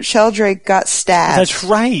 Rupert Sheldrake got stabbed. That's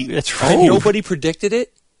right. And nobody predicted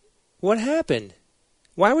it? What happened?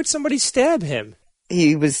 Why would somebody stab him?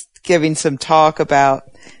 He was giving some talk about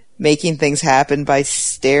making things happen by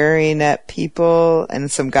staring at people,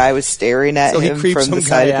 and some guy was staring at him from the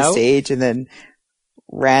side of the stage and then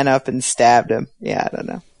ran up and stabbed him. Yeah, I don't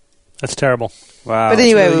know. That's terrible. Wow. But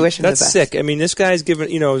anyway, we wish him the best. That's sick. I mean, this guy's given,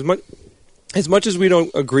 as much as we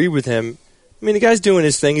don't agree with him, I mean, the guy's doing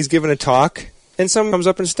his thing. He's giving a talk, and someone comes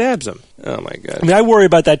up and stabs him. Oh, my God. I mean, I worry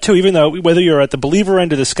about that, too, even though whether you're at the believer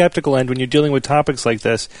end or the skeptical end, when you're dealing with topics like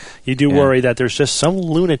this, you do worry that there's just some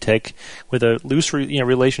lunatic with a loose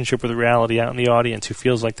relationship with reality out in the audience who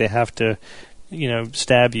feels like they have to,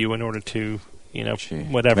 stab you in order to,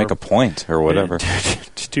 whatever. Make a point or whatever.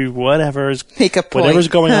 to do whatever's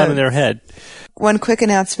going on in their head. One quick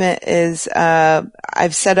announcement is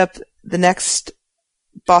I've set up the next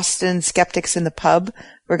Boston Skeptics in the Pub.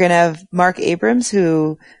 We're going to have Mark Abrams,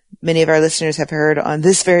 who many of our listeners have heard on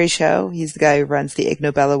this very show. He's the guy who runs the Ig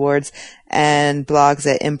Nobel Awards and blogs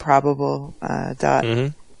at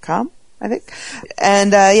improbable.com, I think.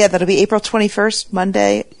 And that'll be April 21st,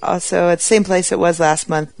 Monday. Also at the same place it was last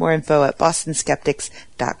month. More info at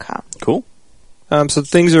bostonskeptics.com. Cool. So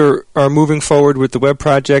things are moving forward with the web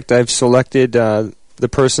project. I've selected the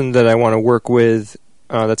person that I want to work with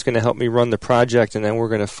that's going to help me run the project, and then we're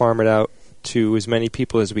going to farm it out to as many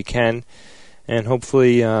people as we can. And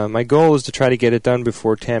hopefully, my goal is to try to get it done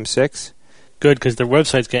before TAM 6. Good, because their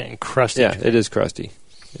website's getting crusty. Yeah, it is crusty.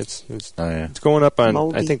 It's going up on,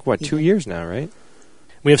 moldy, I think, 2 years now, right?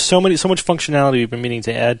 We have so much functionality we've been meaning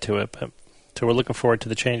to add to it, so we're looking forward to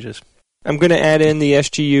the changes. I'm going to add in the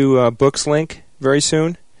SGU books link very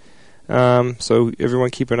soon. So everyone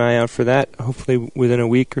keep an eye out for that. Hopefully within a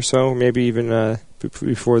week or so, or maybe even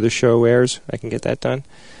before the show airs, I can get that done.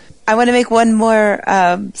 I want to make one more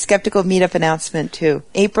Skeptical Meetup announcement, too.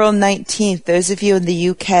 April 19th, those of you in the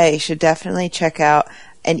UK should definitely check out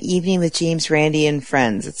An Evening with James Randi and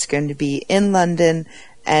Friends. It's going to be in London,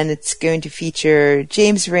 and it's going to feature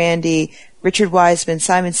James Randi, Richard Wiseman,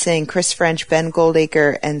 Simon Singh, Chris French, Ben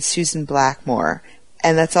Goldacre, and Susan Blackmore.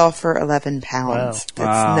 And that's all for £11. Wow. That's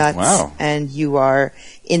nuts. Wow. And you are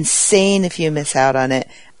insane if you miss out on it.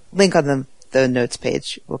 link on the notes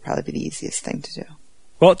page will probably be the easiest thing to do.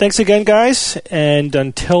 Well, thanks again, guys. And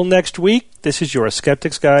until next week, this is your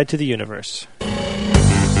Skeptic's Guide to the Universe.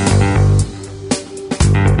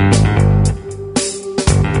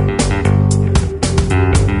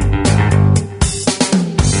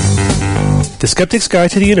 The Skeptic's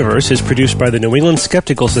Guide to the Universe is produced by the New England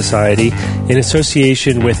Skeptical Society in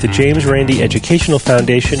association with the James Randi Educational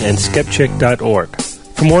Foundation and Skepchick.org.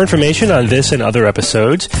 For more information on this and other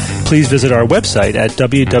episodes, please visit our website at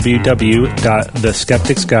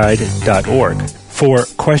www.theskepticsguide.org. For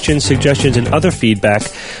questions, suggestions, and other feedback,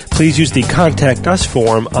 please use the Contact Us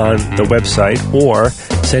form on the website or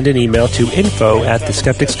send an email to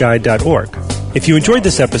info@theskepticsguide.org. If you enjoyed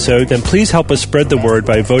this episode, then please help us spread the word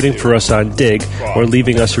by voting for us on Dig or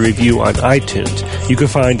leaving us a review on iTunes. You can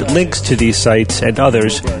find links to these sites and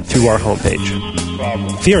others through our homepage.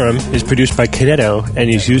 Theorem is produced by Kineto and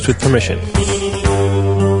is used with permission.